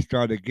 They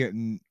started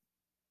getting,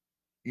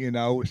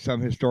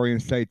 some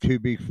historians say too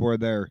big for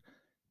their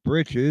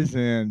britches,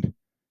 and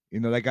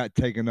they got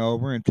taken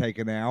over and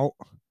taken out.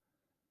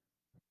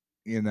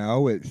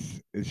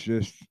 It's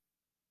just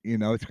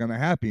it's gonna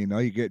happen.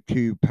 You get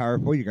too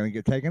powerful, you're gonna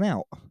get taken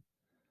out.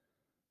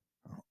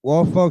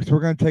 Well, folks,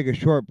 we're gonna take a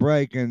short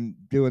break and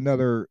do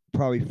another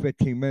probably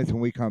 15 minutes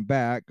when we come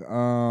back.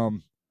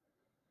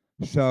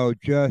 So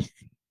just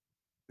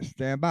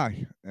stand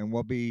by, and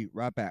we'll be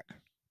right back.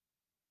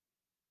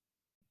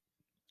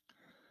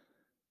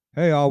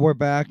 Hey, all, we're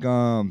back.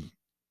 Sorry,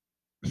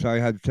 I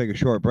had to take a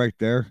short break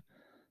there.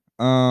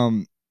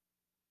 Um,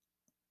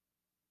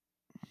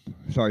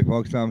 Sorry,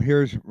 folks.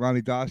 Here's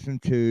Ronny Dawson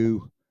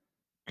to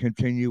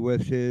continue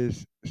with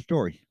his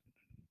story.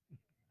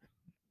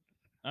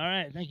 All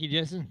right, thank you,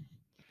 Justin.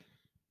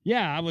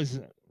 Yeah, I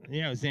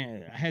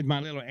had my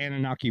little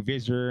Anunnaki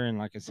visitor, and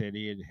like I said,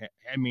 he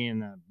had me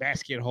in a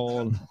basket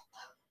hole.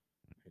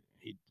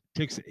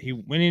 He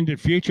went into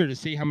the future to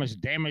see how much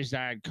damage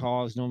I had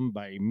caused him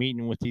by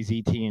meeting with these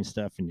ET and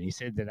stuff, and he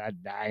said that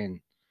I'd die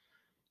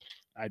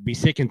I'd be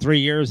sick in 3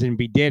 years and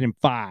be dead in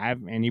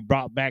five. And he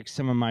brought back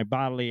some of my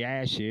bodily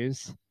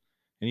ashes,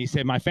 and he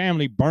said my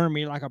family burned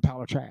me like a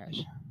pile of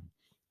trash.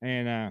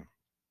 And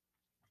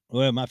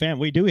well, my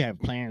family, we do have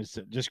plans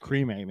to just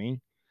cremate me.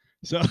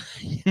 So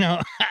you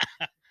know,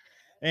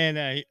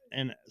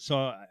 and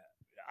so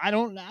I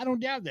don't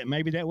doubt that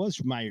maybe that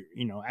was my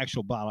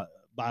actual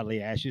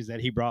bodily ashes that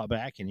he brought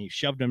back, and he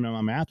shoved them in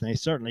my mouth, and they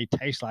certainly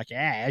taste like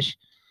ash.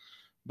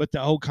 But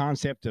the whole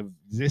concept of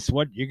this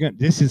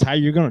is how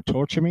you're gonna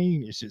torture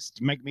me, is just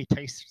to make me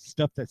taste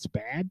stuff that's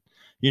bad,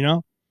 you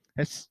know,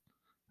 that's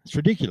it's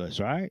ridiculous,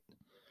 right?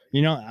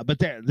 But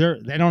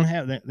they don't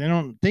have they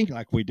don't think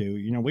like we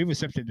do. We've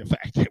accepted the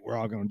fact that we're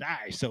all gonna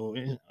die, so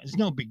it's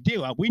no big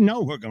deal. We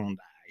know we're gonna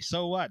die.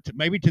 So what?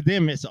 Maybe to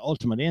them it's the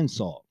ultimate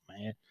insult,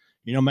 man.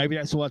 Maybe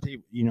that's what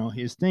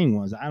his thing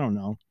was. I don't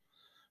know.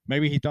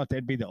 Maybe he thought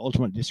that'd be the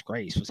ultimate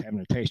disgrace, was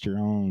having to taste your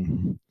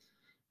own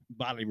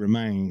bodily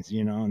remains,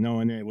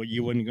 knowing that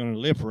you wasn't going to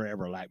live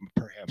forever like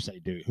perhaps they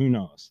do. Who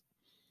knows?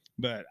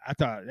 But I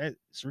thought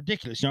that's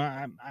ridiculous.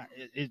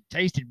 It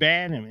tasted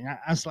bad. I mean, I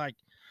was like,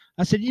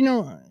 I said,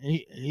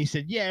 he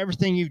said, yeah,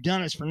 everything you've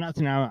done is for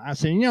nothing. I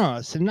said,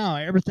 no,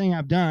 everything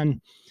I've done.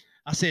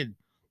 I said,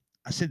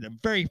 the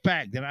very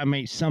fact that I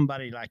made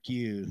somebody like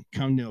you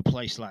come to a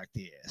place like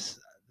this,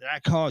 that I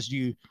caused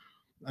you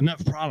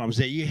enough problems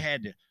that you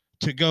had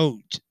to go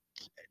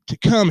to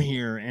come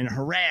here and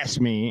harass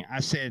me.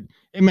 I said,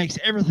 it makes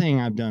everything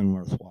I've done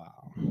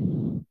worthwhile.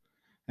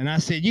 And I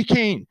said, you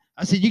can't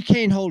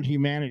hold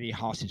humanity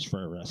hostage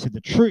forever. I said,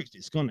 the truth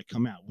is going to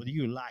come out whether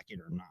you like it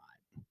or not.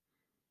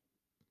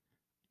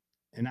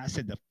 And I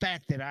said, the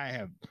fact that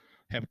I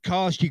have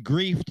caused you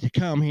grief to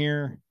come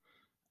here,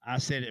 I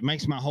said, it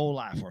makes my whole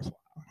life worthwhile.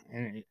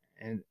 And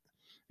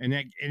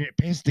it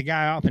pissed the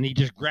guy off, and he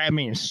just grabbed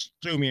me and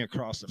threw me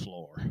across the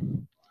floor.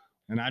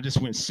 And I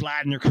just went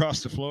sliding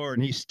across the floor,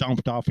 and he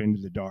stomped off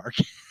into the dark.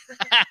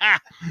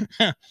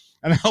 And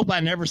I hope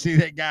I never see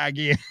that guy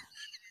again.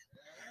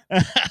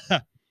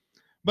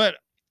 But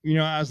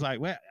I was like,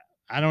 well,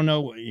 I don't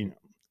know.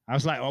 I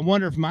was like, I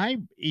wonder if my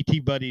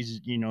ET buddies,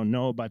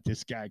 know about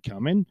this guy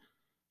coming.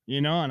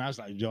 And I was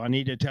like, do I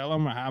need to tell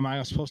them? How am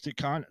I supposed to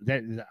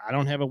that? I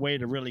don't have a way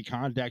to really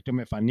contact them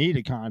if I need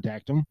to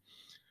contact them.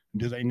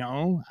 Do they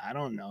know? I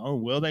don't know.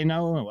 Will they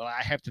know? Will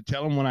I have to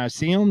tell them when I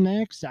see them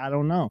next? I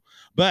don't know.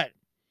 But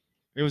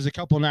it was a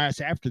couple nights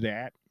after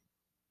that,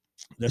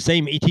 the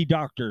same ET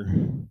doctor,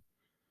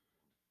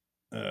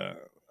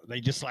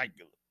 they just like,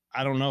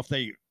 I don't know if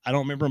I don't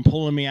remember them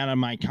pulling me out of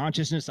my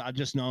consciousness. I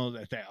just know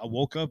that I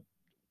woke up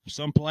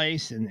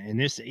someplace, and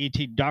this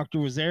ET doctor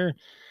was there,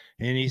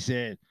 and he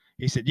said,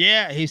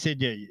 yeah, yeah,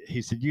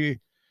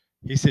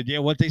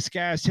 what this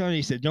guy's telling you,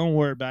 he said, don't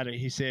worry about it.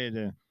 He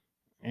said,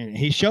 and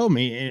he showed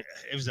me, it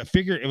was a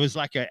figure, it was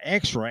like an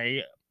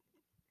X-ray,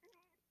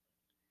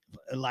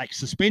 like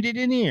suspended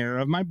in the air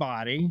of my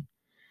body,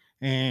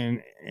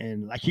 and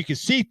like you could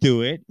see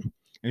through it.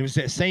 And it was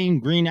that same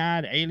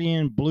green-eyed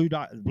alien blue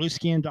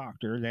skin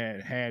doctor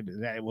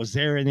that was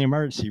there in the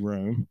emergency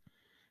room.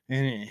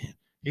 And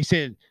he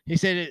said,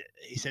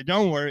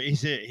 don't worry.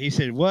 He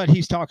said what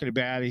he's talking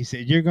about. He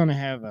said, you're going to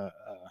have a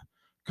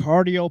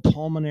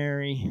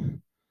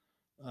cardiopulmonary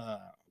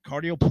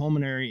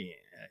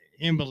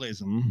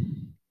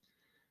embolism.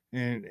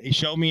 And he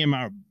showed me in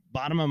my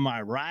bottom of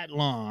my right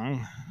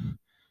lung,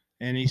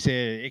 and he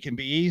said it can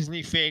be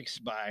easily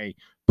fixed by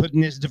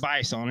putting this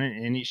device on it.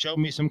 And he showed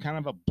me some kind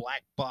of a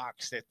black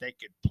box that they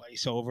could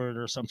place over it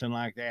or something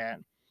like that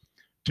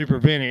to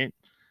prevent it.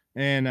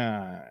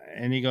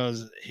 And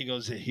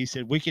he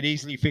said, we could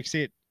easily fix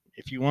it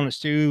if you want us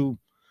to.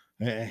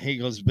 He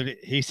goes, but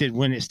he said,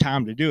 when it's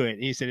time to do it,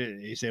 he said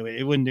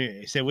it wouldn't do it.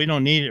 He said, we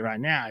don't need it right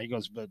now. He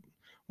goes, but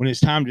when it's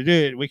time to do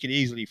it, we could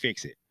easily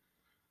fix it.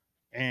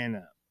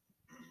 And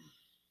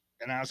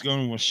I was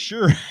going, well,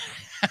 sure.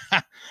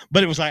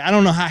 But it was like, I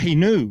don't know how he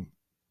knew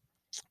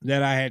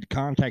that I had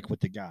contact with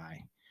the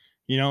guy.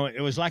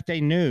 It was like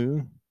they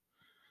knew.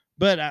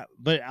 But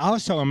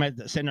also I'm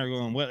sitting there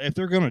going, well, if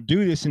they're going to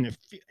do this, and if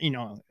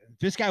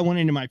this guy went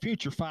into my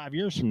future 5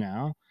 years from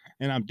now,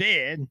 and I'm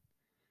dead,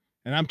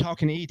 and I'm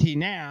talking to ET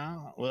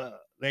now, well,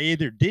 they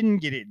either didn't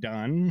get it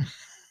done,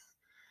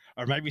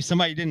 or maybe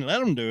somebody didn't let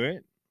them do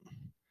it.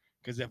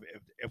 Because if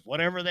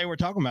whatever they were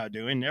talking about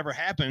doing never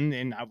happened,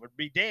 then I would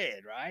be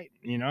dead, right?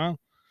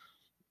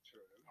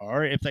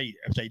 Or if they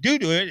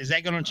do it, is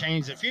that going to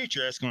change the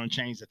future? That's going to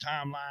change the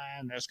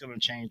timeline. That's going to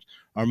change.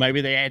 Or maybe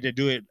they had to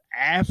do it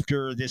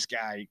after this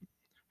guy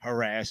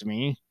harassed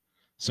me,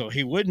 so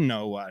he wouldn't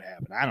know what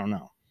happened. I don't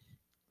know.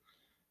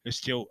 It's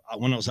still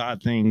one of those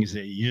odd things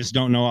that you just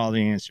don't know all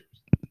the answers.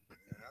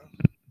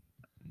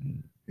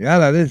 Yeah,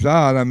 that is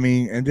odd. I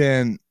mean, and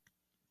then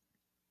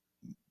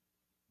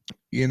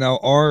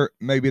or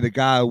maybe the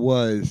guy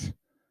was,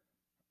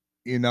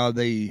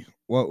 the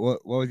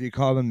what was he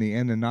call them? The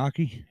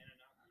Anunnaki.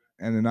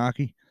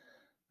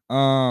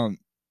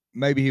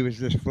 Maybe he was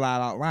just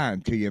flat out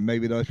lying to you.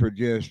 Maybe those were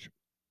just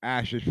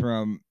ashes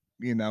from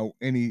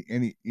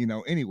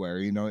anywhere,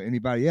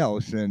 anybody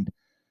else, and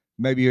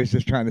maybe he was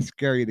just trying to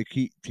scare you to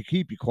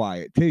keep you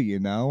quiet too.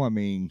 I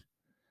mean,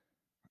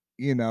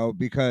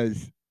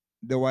 because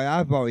the way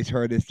I've always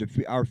heard is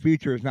our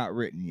future is not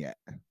written yet.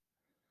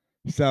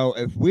 So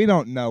if we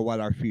don't know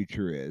what our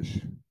future is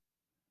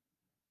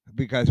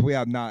because we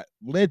have not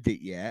lived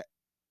it yet,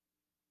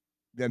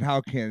 then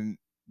how can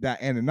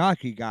that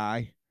Anunnaki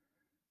guy,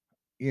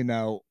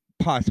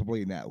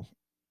 possibly know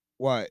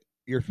what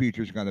your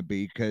future is going to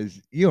be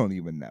because you don't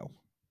even know.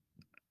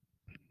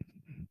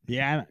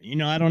 Yeah,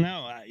 I don't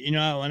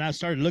know. When I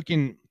started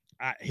looking,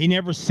 he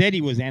never said he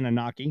was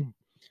Anunnaki,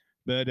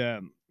 but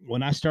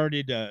when I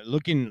started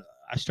looking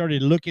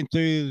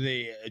through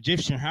the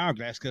Egyptian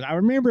hieroglyphs because I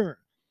remember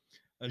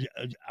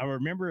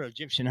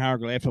Egyptian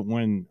hieroglyph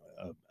when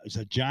it's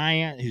a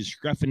giant who's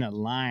scruffing a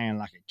lion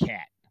like a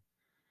cat,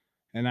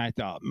 and I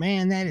thought,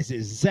 man, that is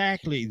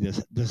exactly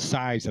the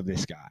size of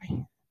this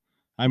guy.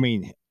 I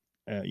mean,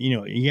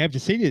 you have to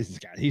see this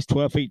guy. He's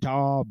 12 feet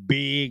tall,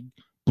 big,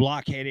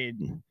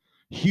 block-headed,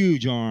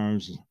 huge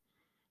arms,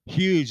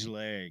 huge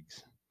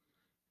legs,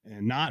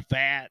 and not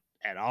fat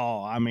at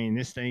all. I mean,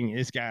 this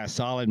guy is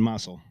solid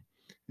muscle.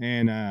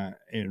 And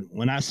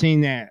when I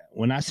seen that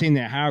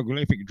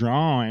hieroglyphic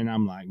drawing,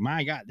 I'm like,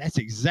 my God, that's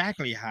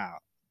exactly how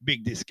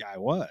big this guy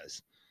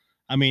was.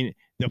 I mean,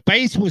 the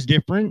face was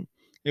different.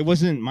 It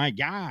wasn't my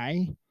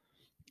guy,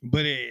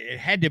 but it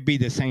had to be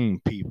the same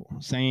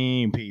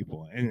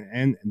people,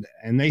 and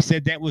they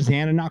said that was the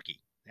Anunnaki.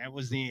 That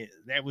was the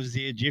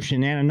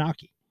Egyptian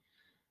Anunnaki.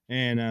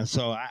 And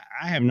so I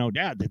have no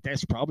doubt that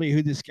that's probably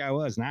who this guy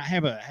was. And I've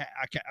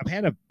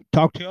had to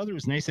talk to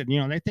others, and they said,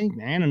 they think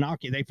the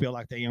Anunnaki, they feel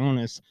like they own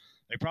us.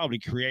 They probably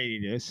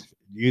created us,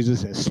 used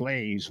us as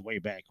slaves way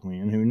back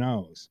when. Who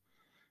knows?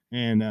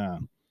 And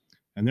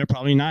and they're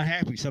probably not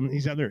happy. Some of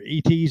these other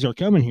ETs are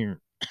coming here.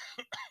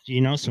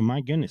 So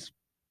my goodness.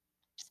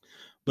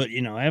 But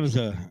that was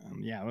it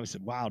was a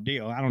wild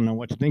deal. I don't know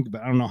what to think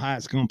about. I don't know how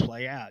it's going to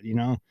play out.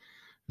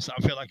 So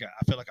I feel like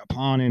a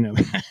pawn in a,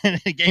 in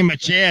a game of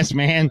chess,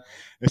 man.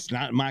 It's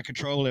not in my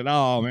control at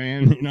all,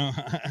 man.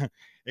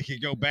 It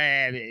could go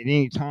bad at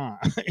any time.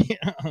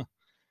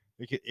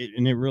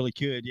 And it really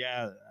could,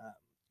 yeah.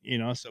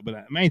 So but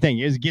the main thing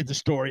is get the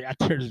story out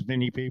there to as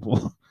many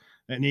people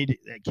that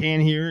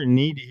can hear it and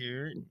need to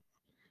hear it.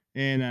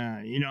 And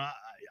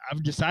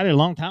I've decided a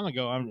long time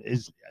ago I'm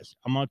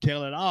gonna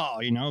tell it all.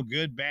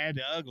 Good, bad,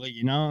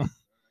 ugly.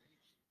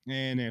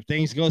 And if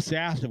things go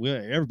south,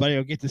 everybody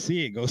will get to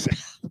see it go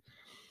south.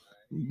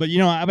 But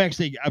I've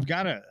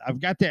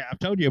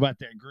told you about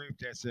that group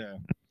it's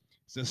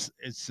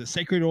a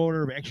Sacred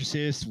Order of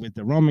Exorcists with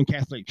the Roman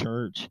Catholic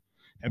Church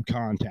have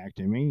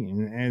contacted me,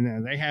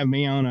 and they have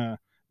me on a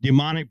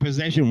demonic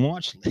possession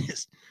watch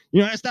list.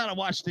 That's not a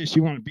watch list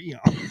you want to be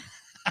on.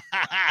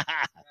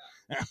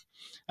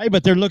 Hey,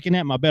 but they're looking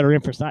at my better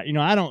interest. I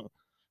don't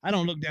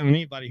look down on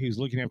anybody who's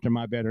looking after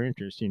my better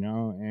interest.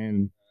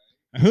 And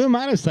who am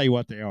I to say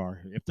what they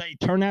are? If they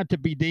turn out to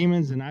be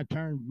demons and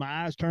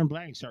my eyes turn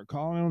black, start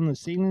calling on the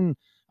ceiling,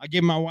 I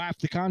give my wife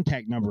the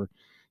contact number.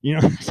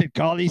 I said,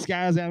 call these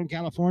guys out in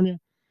California,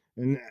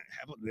 and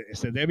I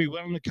said they'll be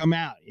willing to come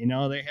out.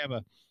 They have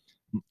a,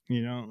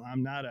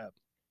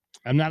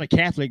 I'm not a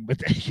Catholic, but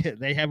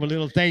they have a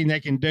little thing they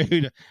can do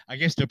to, I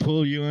guess, to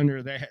pull you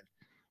under that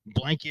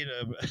blanket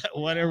of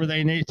whatever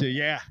they need to.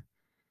 Yeah,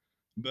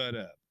 but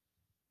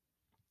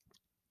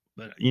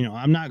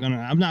I'm not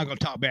gonna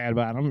talk bad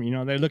about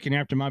them. They're looking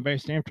after my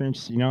best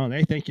interests.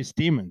 They think it's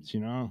demons.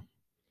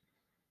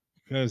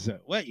 Because I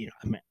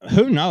mean,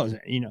 who knows?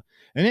 And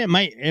it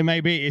may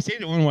be it's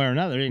either one way or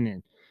another, isn't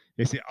it?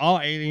 It's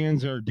all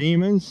aliens are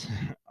demons,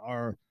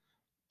 or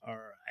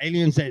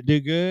aliens that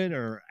do good,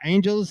 or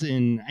angels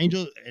and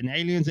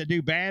aliens that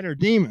do bad, or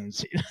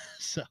demons.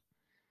 So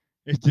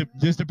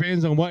just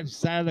depends on what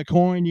side of the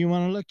coin you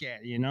want to look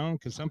at,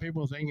 because some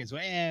people think it's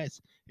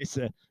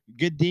a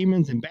good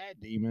demons and bad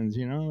demons,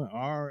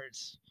 or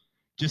it's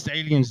just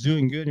aliens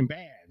doing good and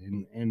bad,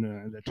 and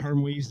the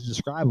term we use to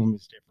describe them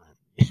is different.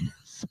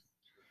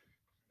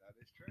 That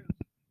is true.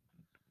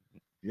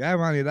 Yeah,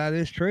 Ronnie, that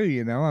is true.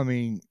 I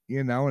mean,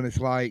 and it's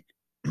like,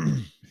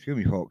 excuse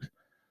me, folks.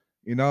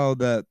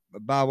 The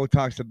Bible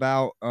talks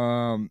about,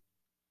 in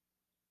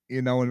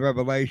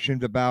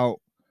Revelations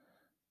about,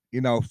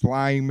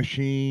 flying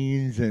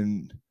machines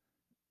and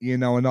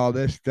and all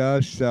this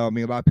stuff. So I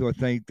mean, a lot of people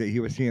think that he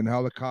was seeing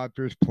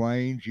helicopters,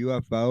 planes,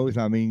 UFOs.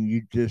 I mean,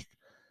 you just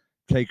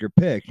take your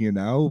pick,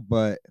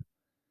 But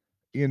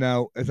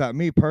as like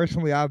me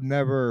personally, I've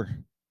never,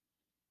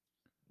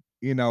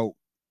 you know,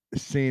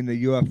 seen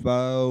the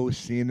UFO,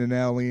 seen an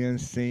alien,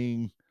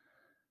 seen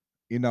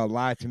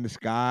lights in the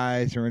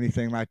skies or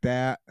anything like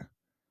that.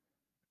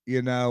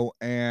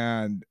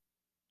 And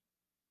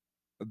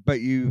but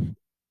you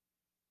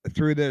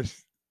through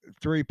this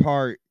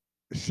 3-part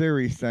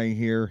series thing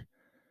here,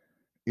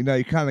 you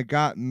kind of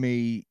got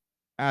me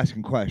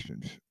asking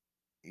questions.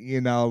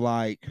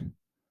 Like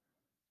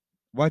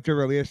what there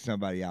really is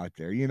somebody out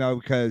there.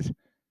 Because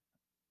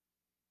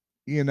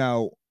you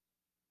know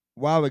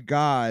why would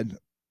God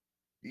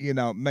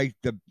make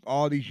the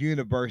all these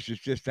universes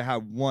just to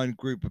have one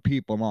group of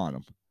people on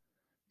them?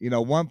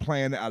 one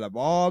planet out of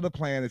all the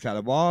planets, out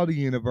of all the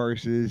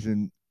universes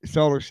and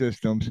solar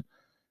systems,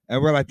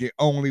 and we're like the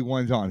only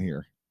ones on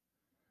here.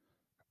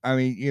 I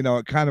mean,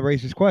 it kind of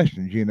raises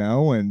questions,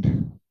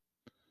 and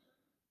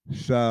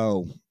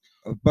so,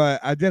 but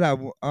I did have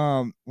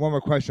one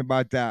more question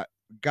about that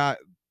guy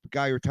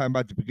guy you were talking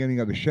about at the beginning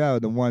of the show,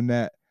 the one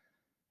that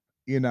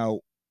you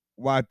know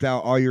wiped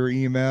out all your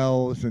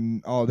emails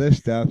and all this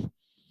stuff.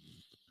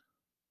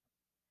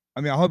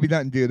 I mean, I hope he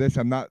doesn't do this.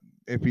 I'm not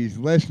if he's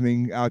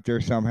listening out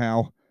there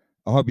somehow.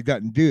 I hope he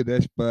doesn't do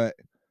this, but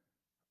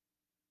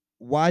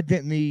why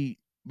didn't he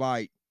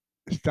like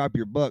stop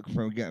your book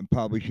from getting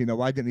published?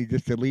 Why didn't he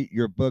just delete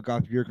your book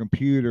off your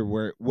computer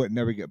where it would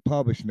never get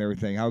published and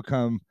everything? How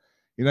come?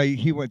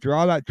 He went through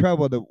all that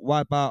trouble to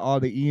wipe out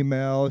all the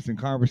emails and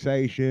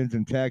conversations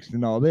and texts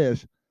and all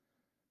this.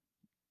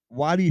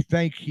 Why do you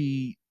think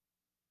he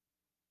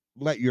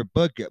let your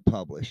book get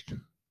published?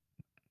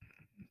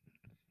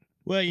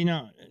 Well, he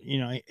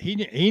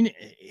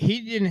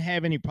didn't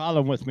have any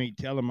problem with me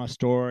telling my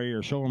story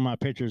or showing my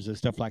pictures and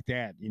stuff like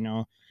that.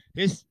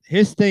 His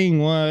thing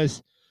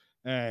was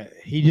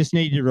he just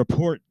needed to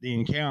report the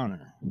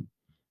encounter,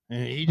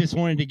 and he just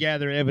wanted to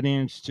gather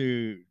evidence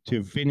to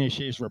finish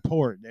his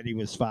report that he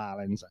was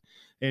filing.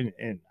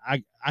 And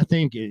I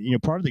think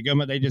part of the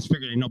government, they just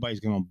figured that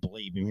nobody's going to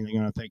believe him. They're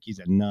going to think he's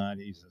a nut,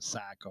 he's a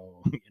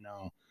psycho.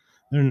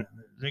 They're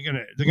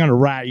gonna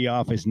write you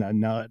off as a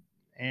nut,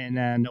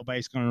 and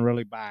nobody's going to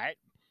really buy it.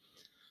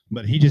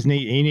 But he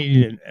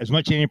needed as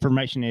much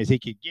information as he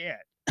could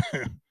get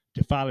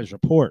to file his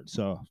report.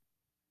 So,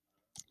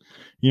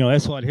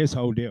 that's what his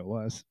whole deal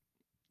was.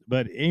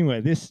 But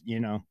anyway,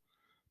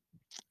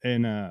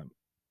 and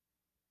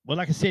well,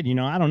 like I said,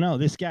 I don't know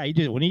this guy.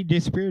 When he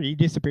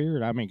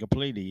disappeared. I mean,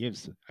 completely.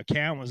 His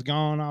account was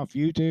gone off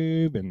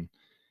YouTube, and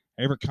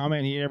every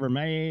comment he ever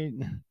made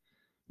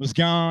was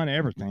gone.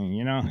 Everything,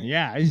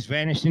 yeah, he just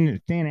vanished into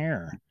thin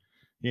air.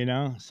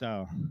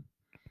 So,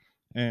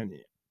 and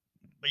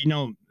but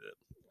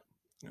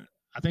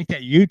I think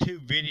that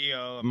YouTube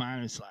video of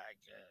mine is like,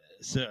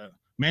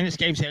 man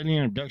escapes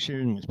alien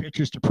abduction with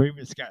pictures to prove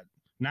it. It's got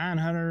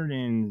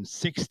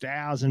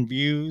 906,000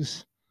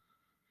 views,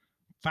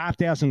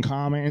 5,000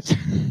 comments.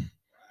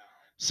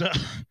 So,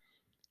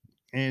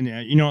 and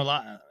a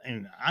lot,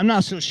 and I'm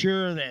not so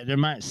sure that there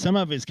might some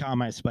of his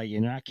comments, but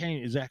I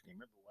can't exactly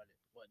remember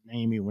what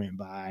name he went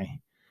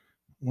by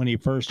when he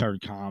first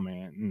started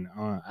commenting.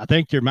 I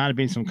think there might have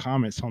been some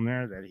comments on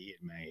there that he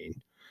had made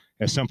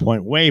at some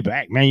point way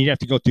back. Man, you'd have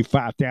to go through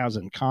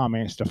 5,000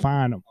 comments to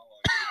find them.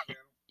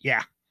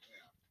 Yeah.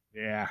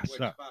 Which, so,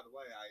 by the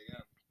way, I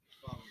am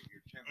following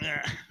your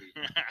channel.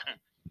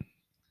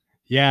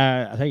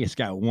 Yeah, I think it's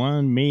got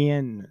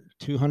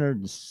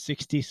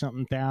 1,260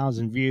 something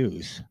thousand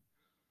views.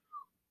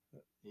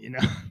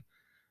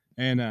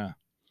 And at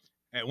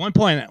one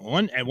point,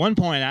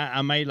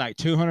 I made like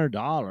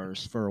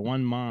 $200 for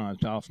 1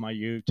 month off my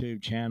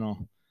YouTube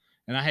channel,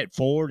 and I had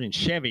Ford and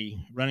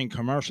Chevy running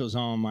commercials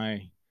on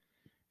my.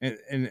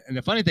 And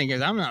the funny thing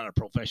is, I'm not a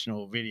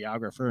professional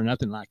videographer or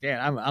nothing like that.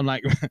 I'm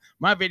like,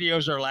 my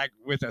videos are like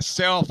with a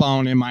cell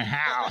phone in my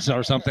house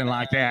or something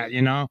like that,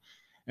 And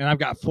I've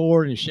got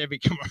Ford and Chevy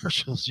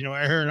commercials,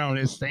 airing on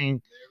this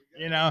thing,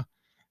 I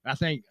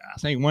think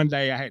one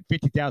day I had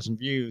 50,000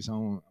 views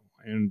in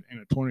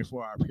a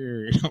 24-hour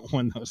period on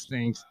one of those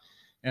things,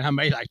 and I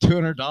made like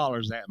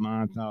 $200 that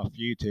month off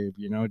YouTube,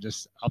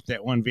 just off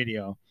that one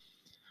video.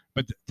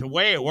 But the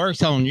way it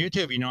works on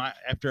YouTube,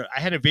 after I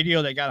had a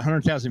video that got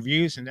 100,000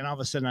 views, and then all of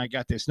a sudden I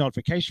got this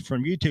notification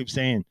from YouTube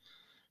saying,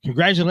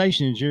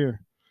 "Congratulations, you're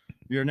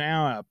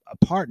now a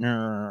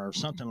partner," or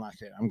something like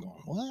that. I'm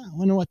going, "What? I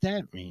wonder what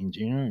that means."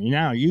 You're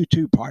now a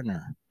YouTube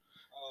partner,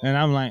 and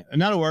I'm like,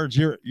 in other words,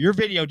 your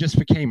video just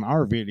became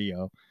our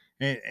video,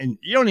 and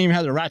you don't even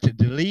have the right to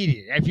delete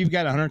it. If you've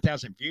got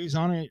 100,000 views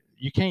on it,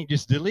 you can't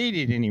just delete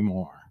it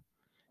anymore.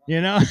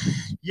 You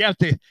have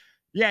to.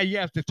 Yeah, you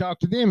have to talk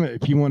to them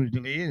if you want to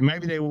delete it.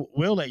 Maybe they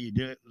will let you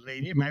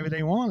delete it. Maybe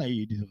they won't let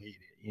you delete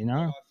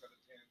it.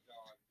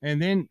 And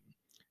then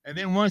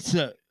once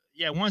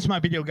my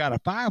video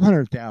got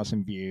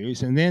 500,000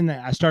 views, and then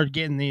I started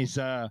getting these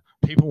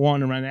people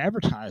wanting to run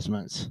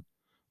advertisements.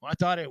 Well, I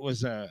thought it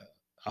was a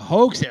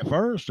hoax at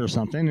first or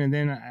something, and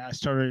then I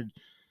started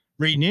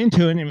reading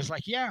into it, and it was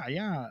like,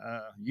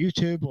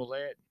 YouTube will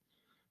let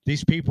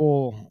these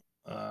people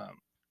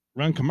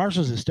run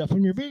commercials and stuff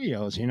on your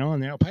videos,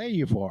 and they'll pay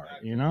you for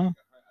it,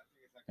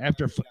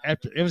 After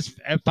it was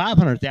at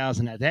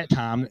 500,000 at that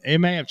time. It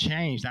may have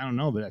changed, I don't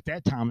know, but at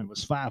that time it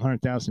was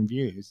 500,000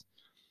 views,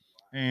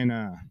 and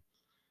I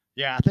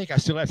think I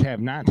still have to have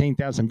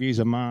 19,000 views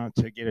a month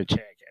to get a check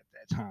at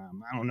that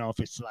time. I don't know if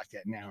it's like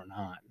that now or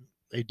not.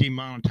 They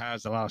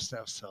demonetized a lot of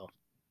stuff, so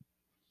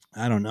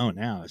I don't know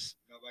now.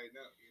 Nobody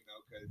knows,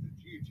 because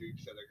it's YouTube,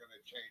 so they're going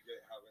to change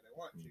it however they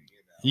want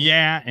to,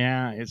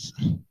 Yeah, it's.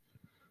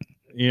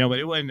 But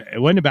it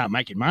wasn't about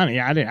making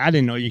money. I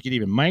didn't know you could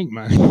even make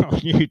money on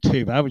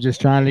YouTube. I was just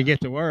trying to get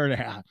the word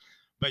out.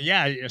 But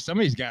some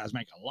of these guys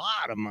make a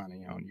lot of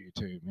money on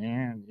YouTube,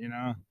 man.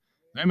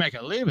 They make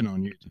a living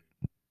on YouTube.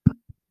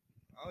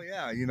 Oh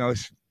yeah,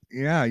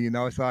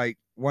 it's like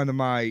one of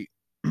my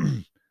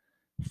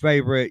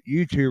favorite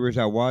YouTubers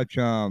I watch.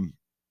 I'm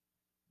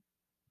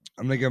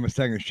gonna give him a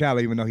second shout,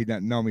 out, even though he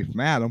doesn't know me from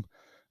Adam.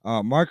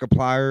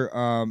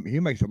 Markiplier, he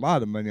makes a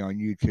lot of money on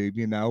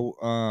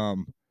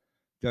YouTube.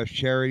 Does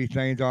charity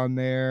things on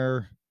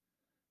there.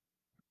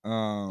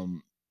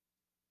 Um,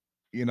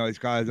 he's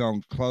got his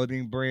own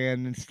clothing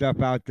brand and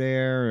stuff out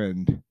there,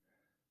 and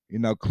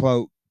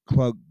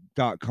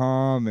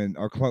cloak.com and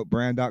or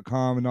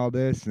cloakbrand.com and all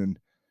this. And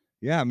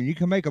yeah, I mean, you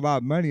can make a lot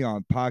of money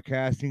on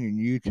podcasting and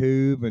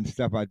YouTube and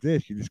stuff like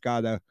this. You just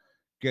gotta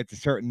get to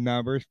certain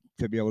numbers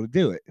to be able to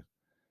do it.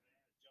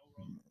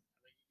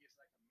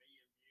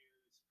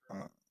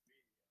 Uh,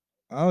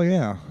 oh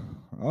yeah,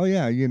 oh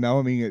yeah. I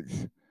mean,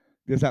 it's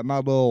just like my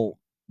little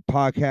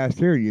podcast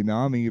here.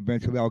 I mean,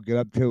 eventually I'll get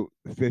up to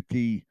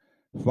 50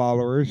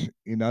 followers.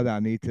 That I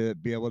need to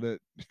be able to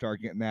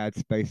start getting ad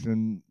space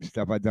and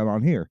stuff like that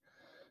on here.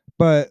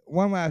 But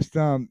one last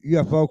or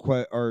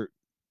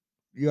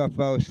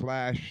UFO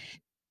slash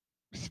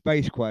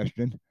space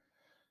question: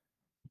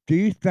 do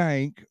you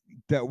think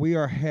that we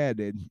are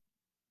headed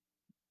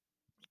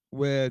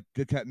with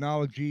the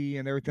technology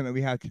and everything that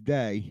we have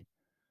today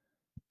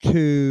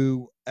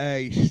to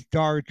a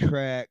Star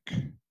Trek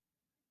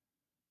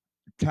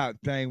type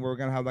thing where we're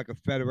gonna have like a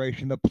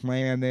federation of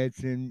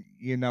planets and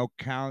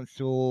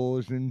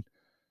councils and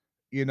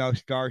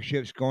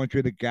starships going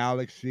through the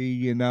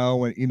galaxy, and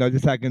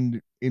just like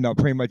in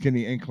pretty much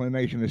any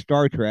inclination of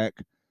Star Trek.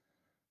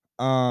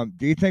 Do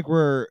you think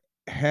we're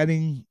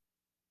heading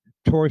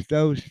towards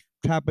those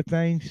type of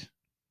things?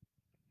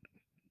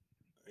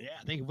 Yeah,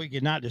 I think if we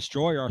could not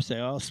destroy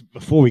ourselves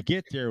before we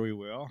get there, we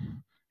will.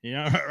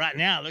 Right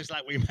now it looks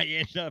like we may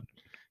end up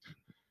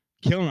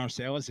killing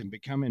ourselves and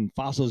becoming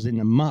fossils in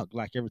the muck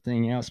like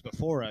everything else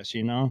before us.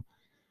 And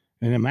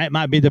it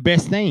might be the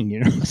best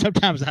thing.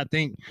 Sometimes I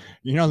think,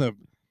 the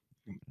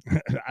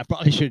I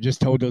probably should have just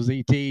told those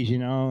ETs, you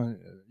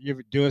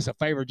do us a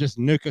favor, just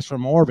nuke us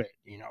from orbit,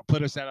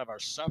 put us out of our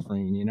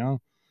suffering,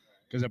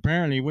 because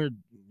apparently we're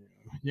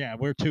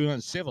too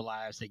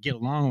uncivilized to get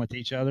along with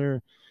each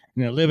other,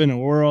 live in a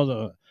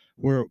world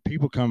where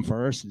people come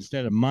first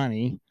instead of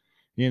money,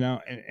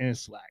 and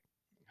it's like,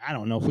 I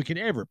don't know if we could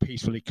ever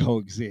peacefully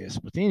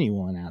coexist with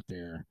anyone out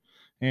there.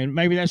 And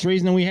maybe that's the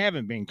reason we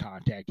haven't been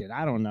contacted.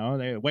 I don't know.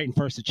 They're waiting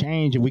for us to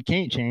change, and we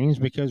can't change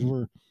because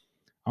we're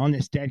on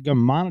this dadgum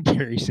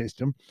monetary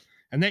system.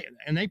 And they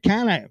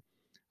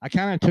I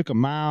kind of took a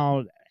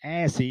mild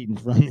ass eating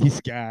from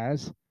these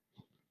guys.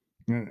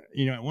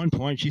 At one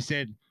point she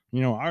said,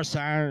 our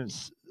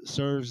science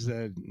serves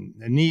the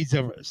needs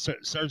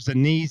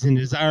and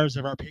desires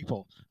of our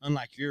people,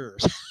 unlike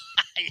yours.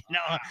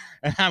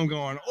 And I'm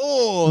going,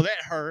 oh,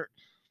 that hurt,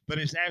 but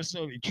it's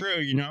absolutely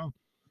true.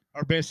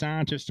 Our best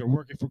scientists are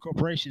working for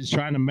corporations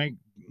trying to make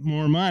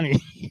more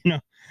money.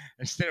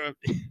 Instead of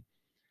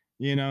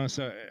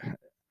so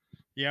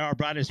yeah, our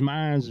brightest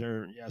minds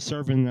are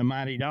serving the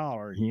mighty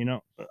dollar.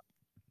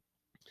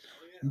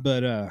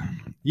 But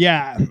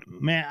yeah,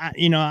 man,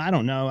 I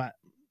don't know.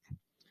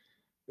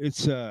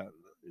 It's the,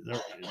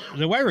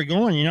 the way we're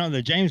going.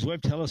 The James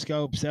Webb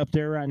Telescope's up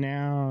there right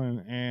now,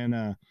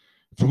 and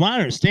from what I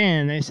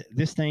understand,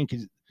 this thing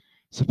could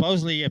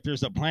supposedly, if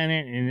there's a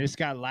planet and it's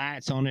got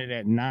lights on it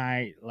at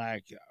night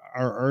like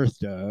our Earth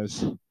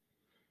does,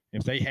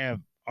 if they have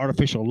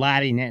artificial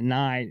lighting at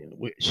night,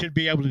 we should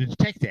be able to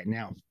detect that.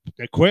 Now,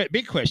 the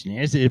big question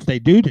is, if they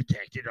do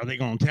detect it, are they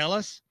going to tell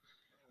us?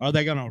 Are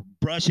they going to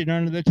brush it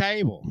under the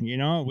table?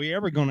 Are we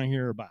ever going to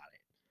hear about it?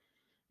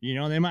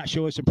 They might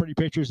show us some pretty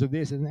pictures of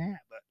this and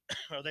that, but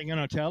are they going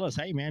to tell us,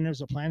 hey, man,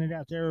 there's a planet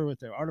out there with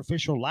the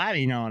artificial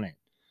lighting on it,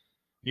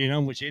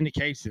 which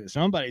indicates that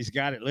somebody's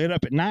got it lit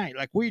up at night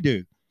like we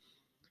do?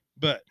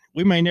 But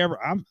we may never,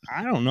 I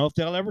don't know if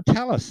they'll ever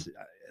tell us.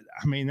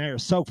 I mean, they're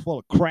so full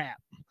of crap.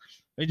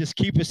 They just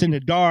keep us in the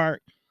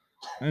dark.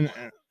 And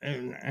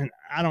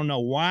I don't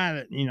know why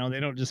that they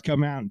don't just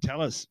come out and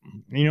tell us.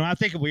 I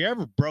think if we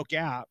ever broke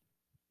out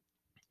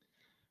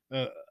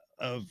uh,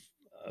 of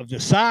the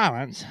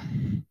silence,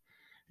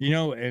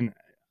 and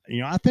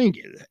I think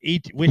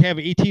we'd have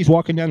ETs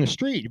walking down the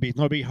street. It's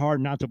going to be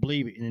hard not to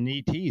believe in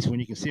ETs when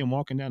you can see them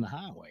walking down the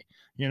highway.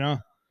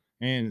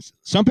 And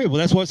some people,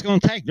 that's what it's going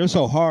to take. They're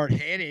so hard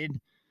headed,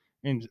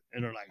 and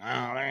they're like,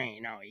 oh, there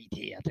ain't no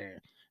ET out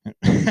there.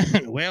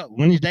 Well,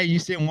 one day you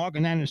see them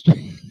walking down the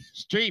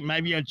street,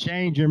 maybe you'll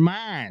change your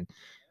mind.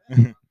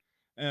 And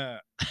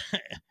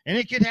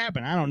it could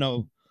happen. I don't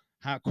know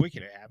how quick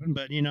it'll happen,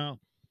 but and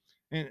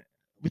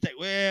we think,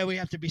 well, we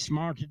have to be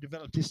smart to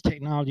develop this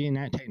technology and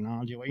that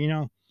technology.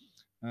 Well,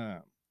 uh,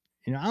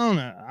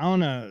 I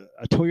own a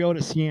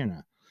Toyota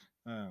Sienna.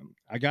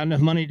 I got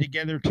enough money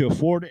together to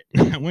afford it.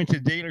 I went to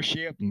the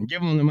dealership and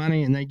give them the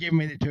money, and they give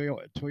me the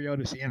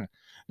Toyota Sienna.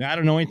 Now I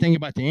don't know anything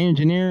about the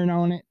engineering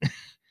on it.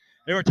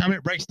 Every time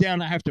it breaks down,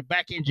 I have to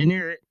back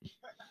engineer it,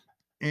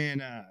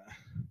 and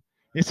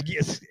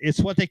it's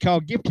what they call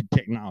gifted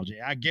technology.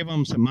 I give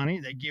them some money,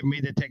 they give me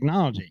the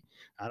technology.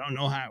 I don't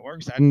know how it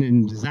works. I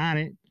didn't design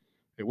it.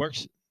 It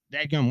works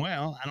dadgum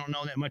well. I don't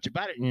know that much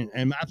about it,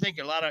 and I think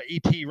a lot of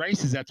ET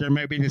races out there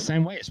may be the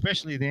same way,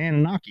 especially the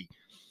Anunnaki.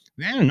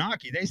 The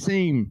Anunnaki,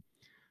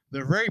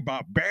 they're very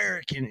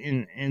barbaric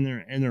in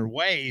their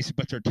ways,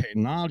 but their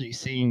technology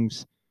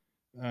seems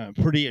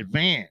pretty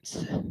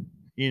advanced.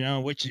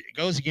 Which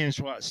goes against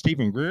what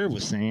Stephen Greer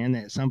was saying,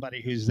 that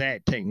somebody who's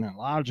that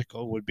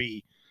technological would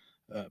be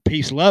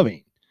peace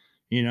loving.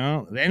 They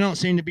don't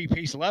seem to be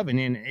peace loving,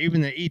 and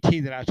even the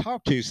ET that I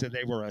talked to said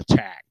they were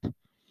attacked.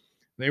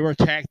 They were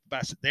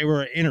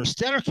an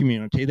interstellar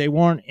community. They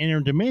weren't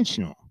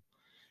interdimensional.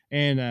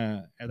 And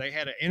they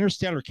had an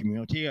interstellar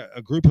community,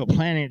 a group of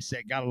planets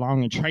that got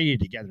along and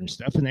traded together and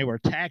stuff, and they were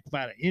attacked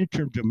by the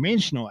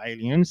interdimensional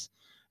aliens.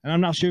 And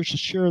I'm not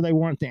sure they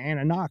weren't the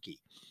Anunnaki.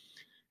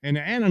 And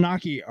the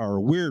Anunnaki are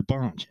a weird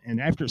bunch. And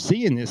after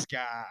seeing this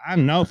guy, I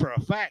know for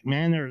a fact,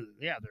 man, they're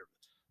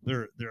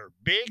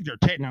big, they're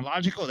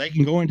technological, they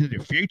can go into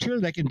the future,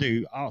 they can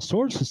do all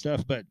sorts of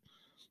stuff, but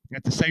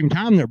at the same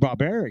time, they're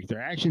barbaric.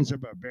 Their actions are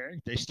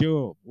barbaric. They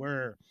still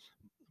wear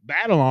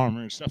battle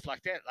armor and stuff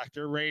like that, like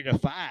they're ready to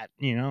fight,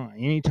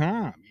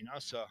 anytime,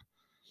 So,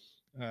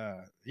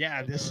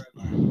 yeah,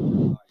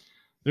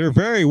 they're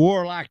very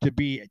warlike to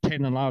be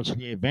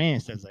technologically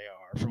advanced as they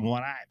are, from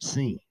what I've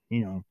seen.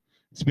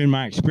 It's been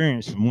my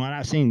experience. From what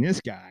I've seen,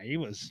 this guy, he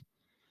was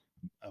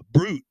a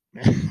brute.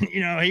 He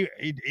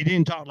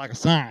didn't talk like a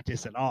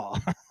scientist at all,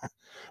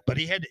 but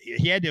he had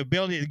the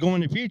ability to go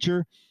in the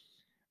future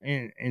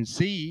and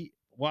see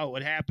what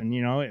would happen.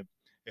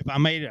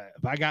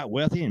 If I got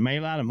wealthy and made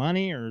a lot of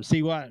money, or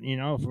see what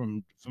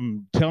from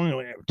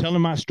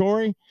telling my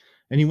story,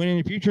 and he went in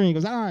the future and he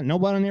goes,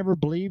 nobody ever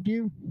believed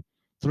you.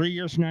 3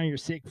 years from now you're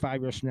sick.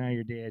 5 years from now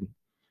you're dead.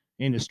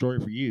 End of story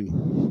for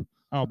you.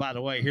 Oh, by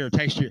the way, here,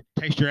 taste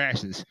your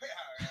ashes.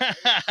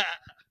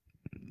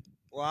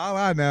 Well, all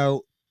I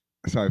know,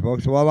 sorry,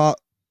 folks. Well,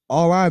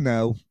 all I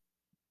know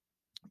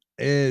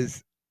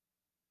is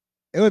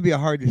it would be a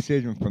hard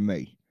decision for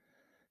me.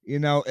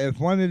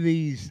 If one of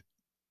these,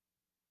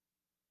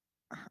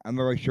 I'm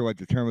not really sure what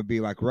the term would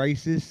be, like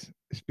races,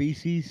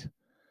 species,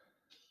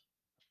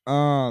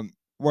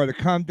 were to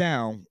come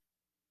down,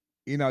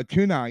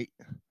 tonight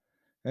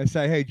and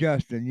say, "Hey,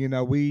 Justin,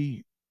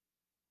 we've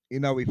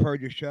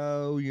heard your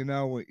show,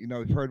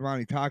 we've heard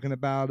Ronnie talking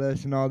about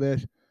us and all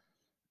this.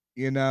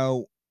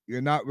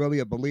 You're not really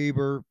a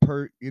believer,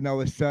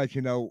 as such.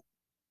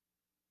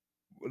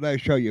 Let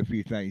us show you a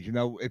few things,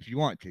 if you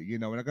want to.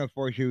 We're not going to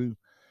force you,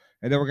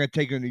 and then we're going to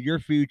take you into your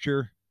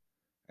future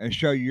and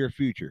show you your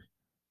future."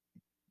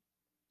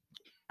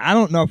 I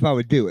don't know if I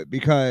would do it,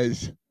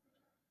 because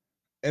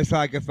it's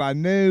like, if I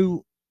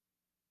knew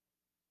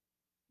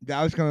that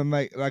I was going to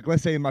make, like,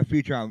 let's say in my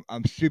future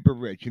I'm super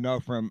rich,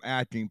 from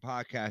acting,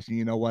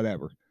 podcasting,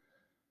 whatever.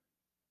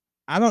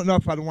 I don't know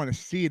if I'd want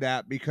to see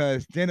that,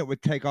 because then it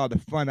would take all the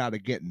fun out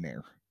of getting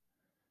there.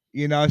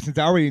 Since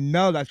I already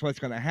know that's what's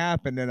going to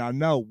happen, and I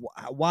know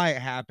why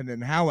it happened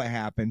and how it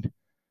happened.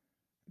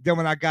 Then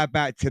when I got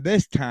back to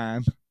this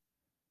time,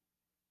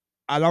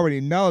 I'd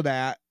already know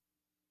that,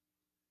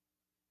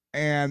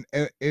 and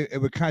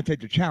it would kind of take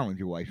the challenge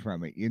away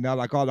from it.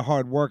 Like all the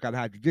hard work I'd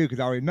have to do, because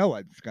I already know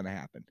what's going to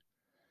happen.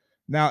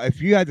 Now,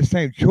 if you had the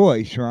same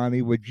choice,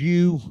 Ronnie, would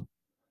you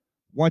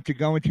want to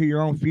go into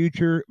your own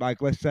future,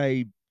 like, let's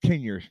say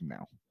 10 years from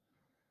now?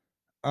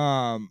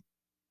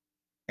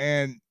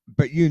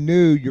 But you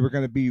knew you were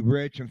going to be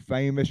rich and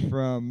famous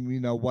from,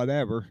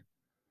 whatever.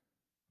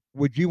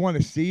 Would you want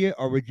to see it,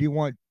 or would you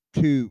want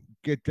to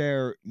get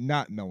there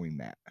not knowing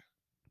that?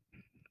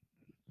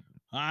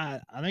 I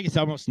think it's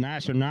almost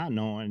nicer not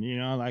knowing.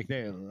 Like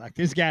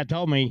this guy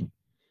told me,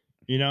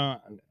 you're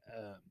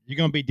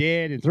gonna be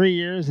dead in 3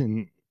 years,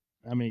 and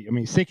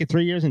sick in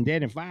 3 years and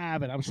dead in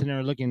 5. And I'm sitting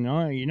there looking,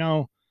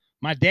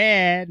 my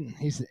dad,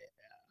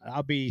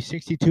 I'll be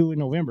 62 in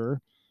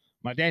November.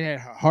 My dad had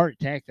a heart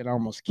attack that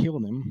almost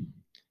killed him.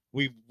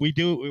 We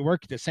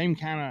work at the same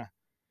kind of.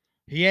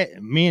 He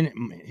had me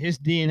and his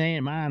DNA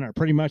and mine are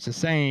pretty much the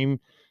same.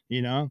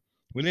 We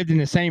lived in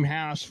the same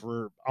house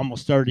for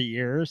almost 30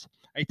 years.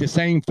 Ate the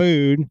same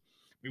food.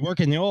 We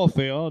work in the oil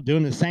field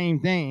doing the same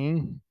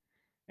thing,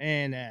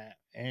 and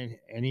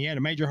he had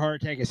a major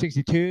heart attack at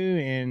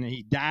 62, and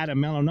he died of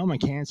melanoma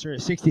cancer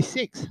at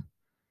 66.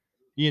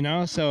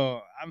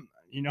 So I'm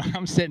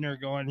sitting there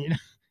going,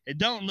 it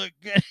don't look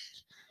good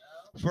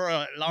for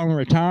a long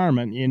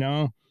retirement,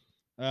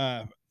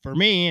 for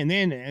me. And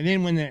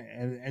then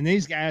when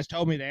these guys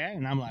told me that,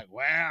 and I'm like,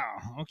 wow,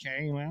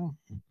 okay, well,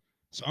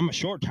 so I'm a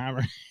short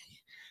timer,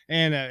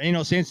 and ain't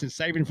no sense in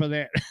saving for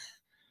that.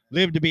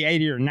 Live to be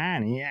 80 or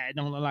 90. Yeah, it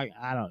don't look like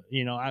I don't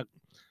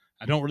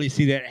really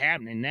see that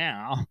happening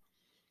now.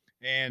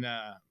 And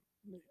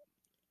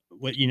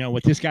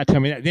what this guy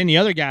told me that. Then the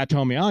other guy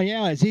told me, oh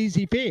yeah, it's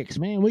easy fix,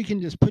 man. We can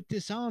just put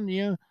this on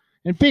you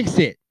and fix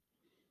it.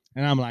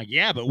 And I'm like,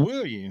 yeah, but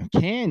will you?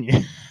 Can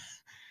you?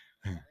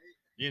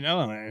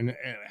 And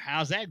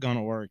how's that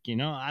gonna work?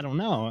 I don't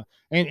know.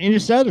 And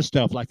just other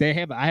stuff like I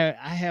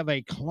have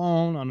a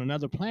clone on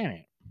another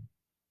planet.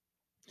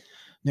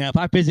 Now, if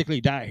I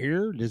physically die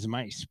here, does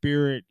my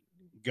spirit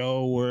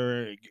go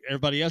where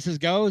everybody else's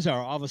goes, or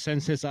all of a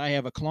sudden, since I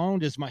have a clone,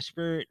 does my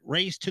spirit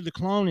race to the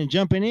clone and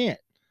jump in it?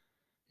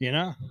 You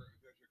know? Does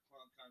your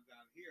clone come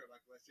down here?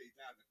 Like, let's say you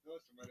die in the film,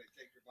 somebody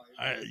take your body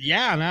with them.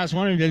 Yeah, and I was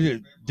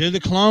wondering, do the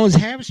clones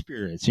have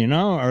spirits? You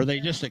know, or are they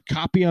just a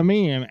copy of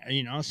me? And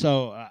you know,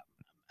 so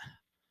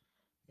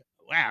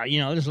wow, you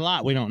know, there's a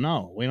lot we don't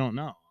know. We don't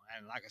know,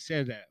 and like I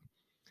said, that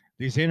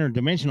these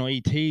interdimensional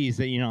ETs,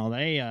 that you know,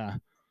 they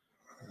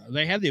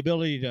have the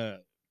ability to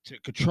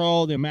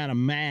control the amount of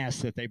mass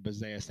that they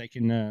possess. They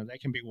can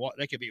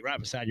be right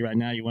beside you right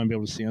now. You wouldn't be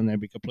able to see them. They'd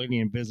be completely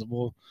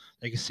invisible.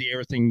 They can see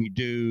everything you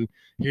do,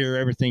 hear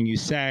everything you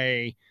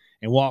say,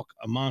 and walk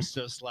amongst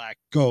us like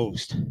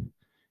ghosts.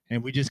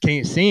 And we just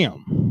can't see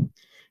them.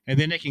 And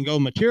then they can go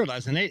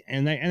materialize, and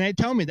they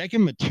told me they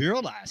can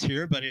materialize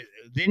here, but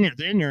then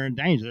they're in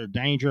danger. They're in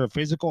danger of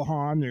physical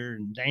harm. They're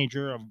in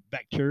danger of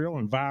bacterial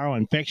and viral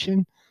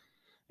infection,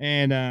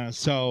 and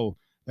so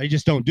they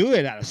just don't do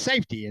it out of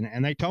safety.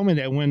 And they told me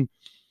that when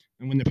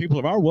the people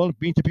of our world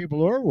beat the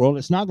people of our world,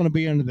 it's not going to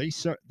be under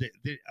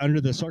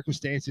under the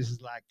circumstances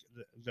like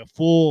the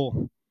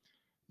full.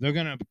 They're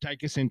going to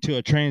take us into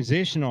a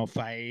transitional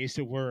phase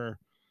to where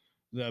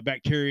the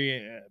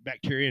bacteria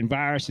and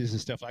viruses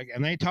and stuff like that.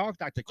 And they talk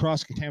like the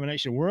cross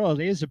contamination world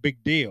is a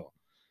big deal.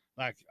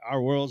 Like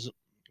our world's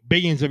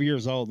billions of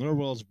years old, and their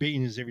world's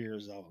billions of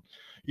years old.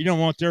 You don't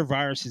want their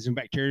viruses and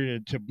bacteria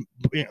to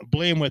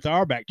blend with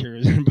our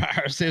bacteria and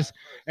viruses,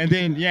 and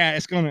then yeah,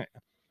 it's gonna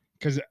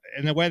because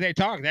in the way they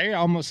talk, they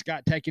almost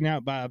got taken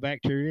out by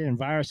bacteria and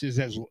viruses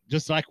as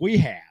just like we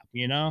have,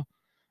 you know.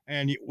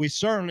 And we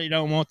certainly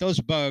don't want those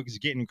bugs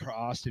getting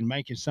crossed and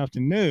making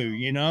something new,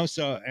 you know.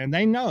 So, and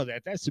they know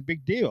that that's a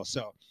big deal.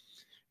 So,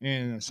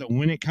 and so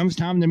when it comes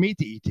time to meet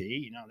the ET,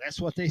 you know, that's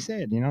what they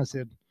said. You know,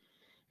 said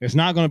it's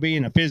not going to be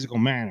in a physical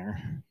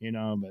manner, you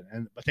know.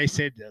 But they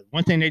said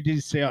one thing they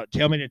did say,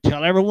 tell me to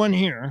tell everyone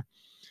here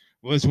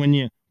was when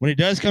it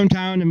does come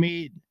time to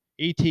meet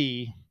ET,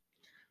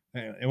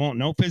 it won't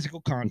no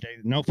physical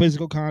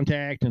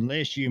contact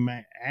unless you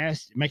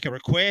make a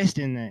request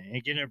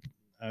and get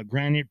a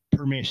granted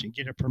permission,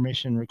 get a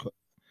permission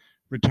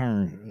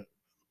return.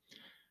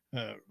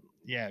 Uh,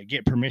 yeah,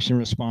 get permission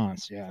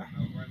response. Yeah. No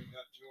running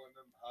up to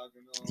them,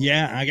 hugging them.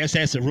 Yeah, I guess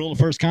that's the rule of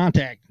first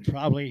contact.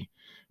 Probably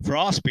for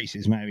all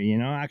species, maybe. You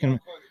know, I can.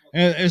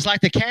 It's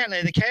like the cat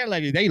lady. The cat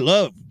lady, they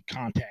love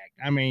contact.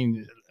 I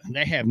mean,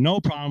 they have no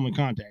problem with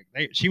contact.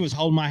 She was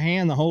holding my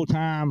hand the whole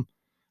time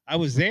I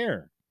was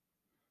there.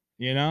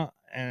 You know,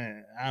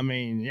 and I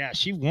mean, yeah,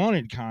 she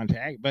wanted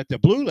contact, but the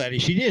blue lady,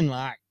 she didn't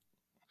like.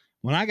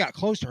 When I got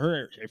close to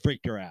her, it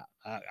freaked her out.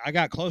 I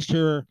got close to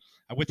her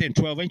within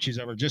 12 inches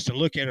of her just to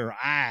look at her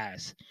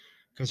eyes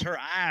because her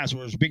eyes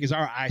were as big as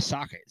our eye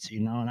sockets, you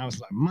know. And I was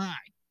like, my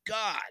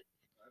God.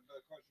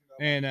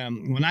 And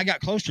when I got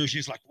close to her,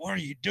 she's like, "What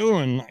are you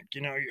doing? Like,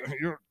 you know,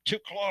 you're too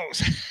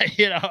close."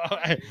 You know,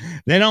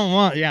 they don't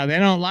want, yeah, they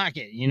don't like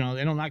it. You know,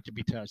 they don't like to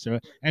be touched. So,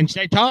 and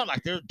they talk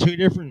like they're two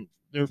different.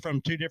 They're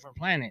from two different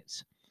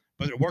planets,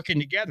 but they're working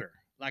together.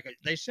 Like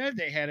they said,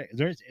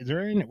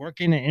 they're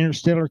working in an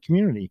interstellar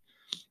community,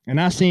 and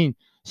I've seen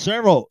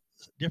several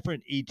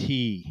different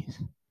ETs.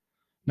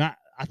 Not,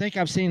 I think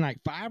I've seen like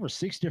 5 or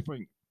 6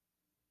 different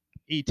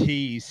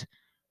ETs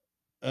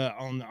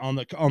on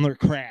their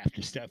craft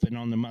and stuff, and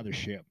on the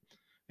mothership,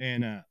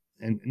 and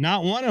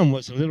not one of them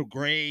was a little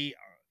gray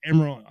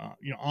emerald,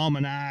 you know,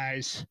 almond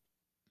eyes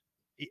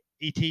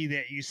ET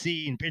that you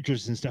see in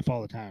pictures and stuff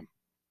all the time.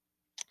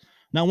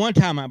 Now, one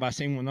time I've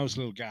seen one of those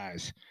little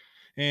guys,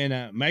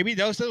 and maybe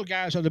those little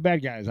guys are the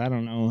bad guys. I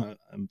don't know,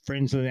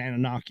 friends of the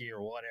Anunnaki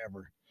or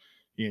whatever,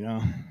 you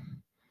know.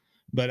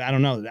 But I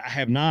don't know. I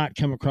have not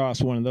come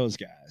across one of those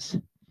guys.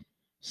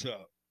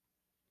 So,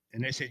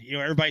 and they said, you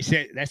know, everybody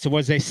said that's the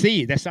ones they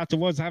see. That's not the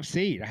ones I've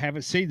seen. I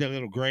haven't seen the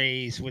little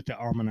grays with the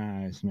almond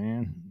eyes,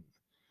 man.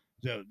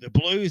 The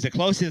blues, the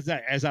closest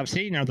as I've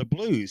seen are the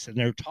blues, and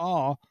they're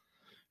tall.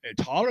 They're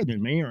taller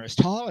than me, or as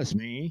tall as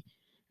me,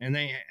 and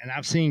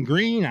I've seen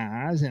green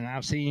eyes, and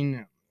I've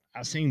seen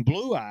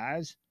blue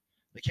eyes.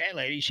 The cat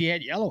lady, she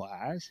had yellow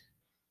eyes.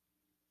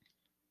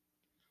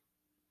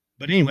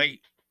 But anyway,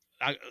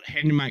 I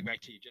hand the mic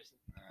back to you, Justin.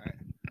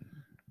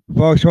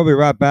 Folks, we'll be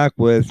right back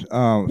with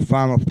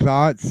final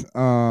thoughts.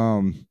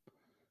 Going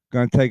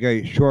to take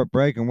a short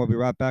break, and we'll be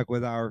right back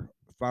with our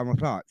final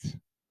thoughts.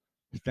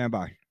 Stand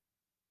by.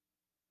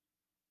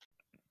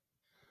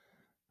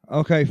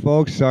 Okay,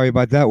 folks, sorry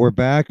about that. We're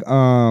back.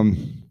 I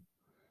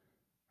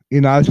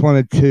just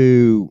wanted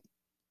to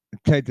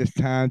take this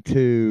time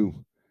to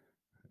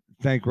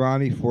thank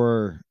Ronnie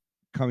for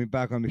coming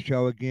back on the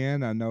show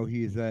again. I know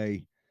he's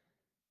a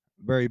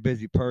very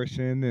busy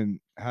person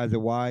and has a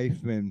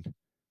wife and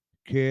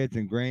kids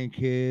and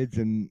grandkids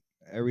and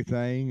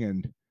everything.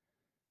 And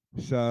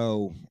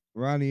so,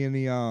 Ronnie,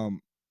 any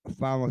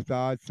final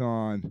thoughts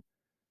on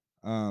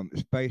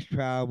space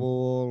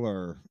travel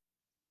or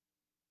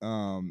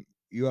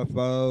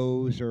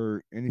UFOs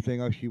or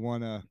anything else you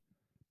want to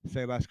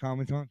say last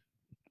comments on?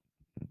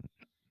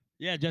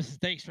 Yeah, Justin,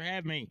 thanks for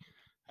having me.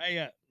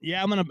 Hey,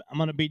 yeah, I'm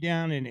gonna be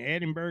down in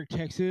Edinburgh,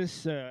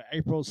 Texas,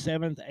 April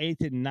 7th,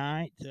 8th, and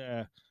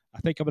 9th. I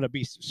think I'm gonna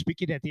be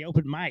speaking at the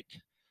open mic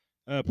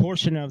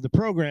portion of the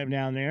program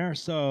down there.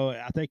 So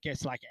I think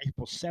it's like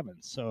April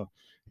 7th. So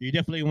you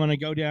definitely want to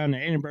go down to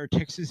Edinburgh,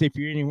 Texas, if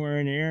you're anywhere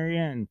in the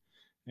area.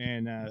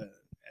 And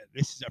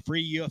this is a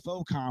free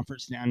UFO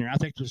conference down there. I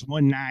think there's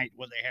one night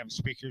where they have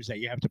speakers that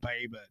you have to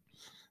pay, but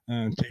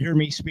to hear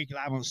me speak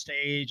live on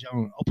stage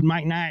on open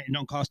mic night, it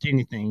don't cost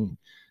anything.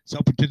 It's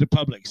open to the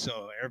public.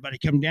 So everybody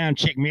come down,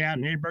 check me out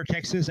in Edinburgh,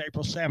 Texas,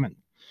 April 7th.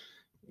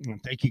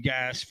 And thank you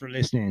guys for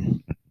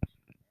listening.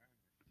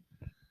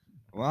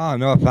 Well, I don't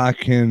know if I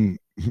can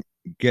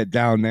get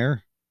down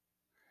there.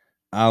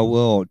 I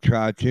will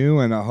try to,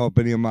 and I hope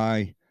any of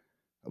my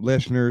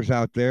listeners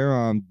out there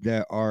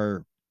that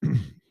are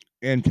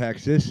in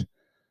Texas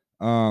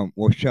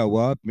will show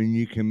up, and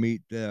you can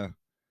meet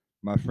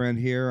my friend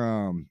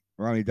here,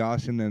 Ronny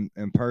Dawson,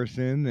 in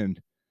person,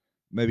 and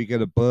maybe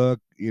get a book,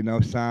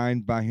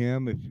 signed by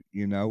him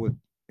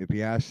if he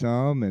has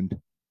some, and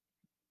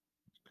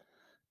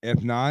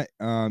if not,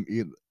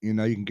 you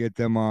can get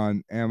them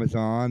on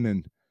Amazon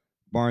and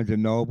Barnes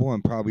and Noble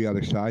and probably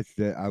other sites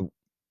that I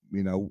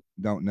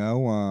don't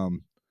know.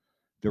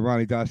 The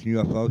Ronnie Dawson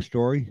UFO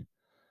story.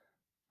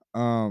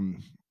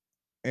 Um,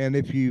 and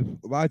if you've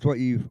liked what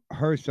you've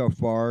heard so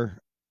far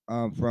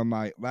from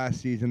my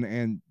last season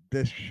and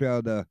this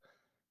show, the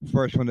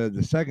first one of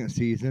the second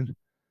season,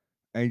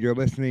 and you're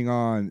listening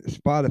on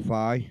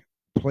Spotify,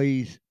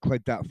 please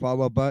click that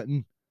follow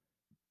button.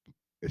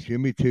 Excuse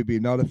me, to be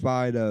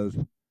notified of,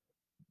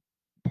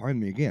 pardon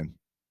me again,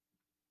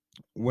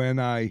 when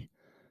I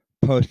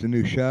post a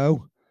new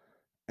show.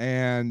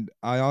 And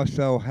I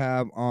also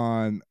have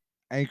on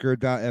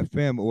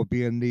anchor.fm, it will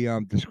be in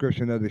the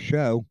description of the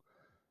show,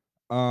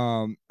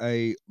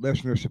 a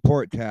listener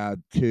support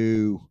tab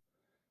to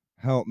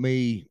help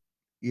me,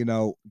 get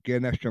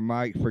an extra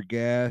mic for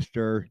guests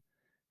or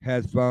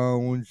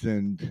headphones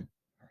and,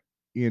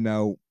 you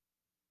know,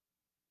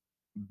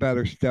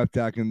 better stuff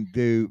that I can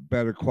do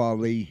better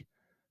quality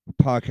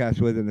podcasts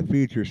with in the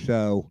future.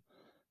 So,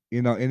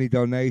 any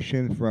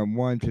donation from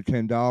 $1 to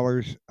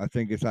 $10, I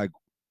think it's like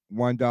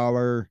 $1,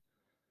 $5,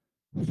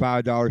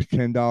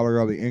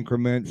 $10 on the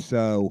increments.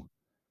 So,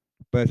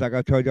 but it's like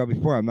I told y'all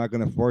before, I'm not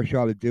going to force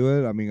y'all to do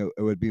it. I mean,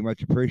 it would be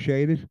much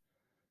appreciated,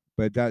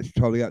 but that's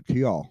totally up to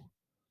y'all.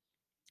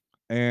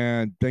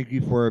 And thank you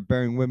for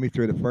bearing with me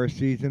through the first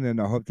season. And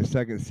I hope the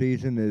second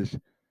season is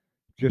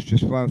just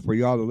as fun for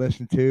y'all to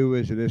listen to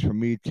as it is for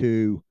me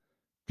to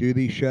do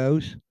these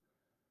shows.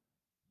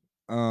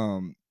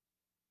 Um,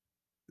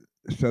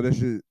 so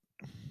this is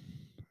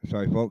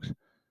sorry, folks.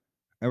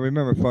 And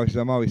remember, folks,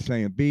 I'm always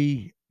saying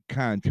be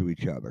kind to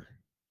each other.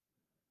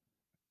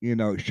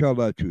 Show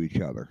love to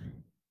each other.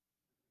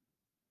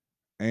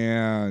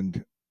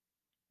 And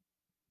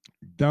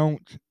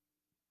don't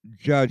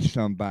judge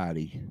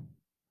somebody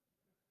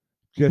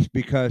just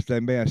because they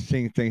may have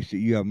seen things that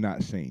you have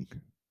not seen.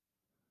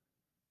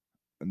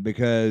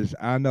 Because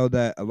I know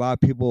that a lot of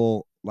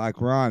people like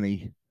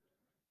Ronnie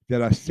that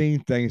have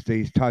seen things that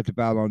he's talked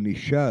about on these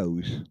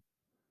shows,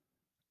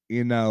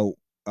 you know,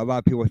 a lot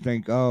of people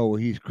think, oh, well,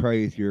 he's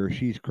crazy or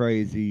she's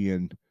crazy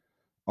and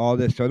all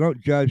this. So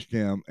don't judge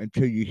them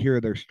until you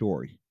hear their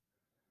story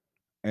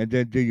and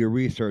then do your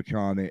research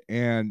on it.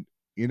 And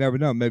you never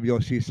know. Maybe you'll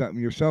see something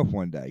yourself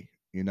one day.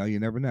 You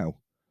never know.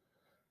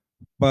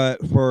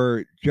 But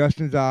for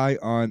Justin's Eye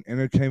on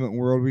Entertainment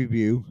World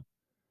Review,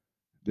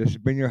 this has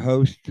been your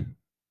host,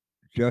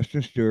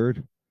 Justin Stewart,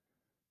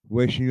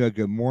 wishing you a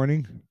good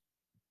morning,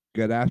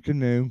 good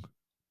afternoon,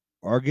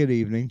 or good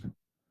evening.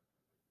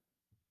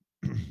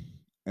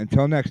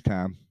 Until next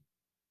time,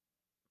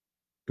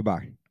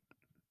 goodbye.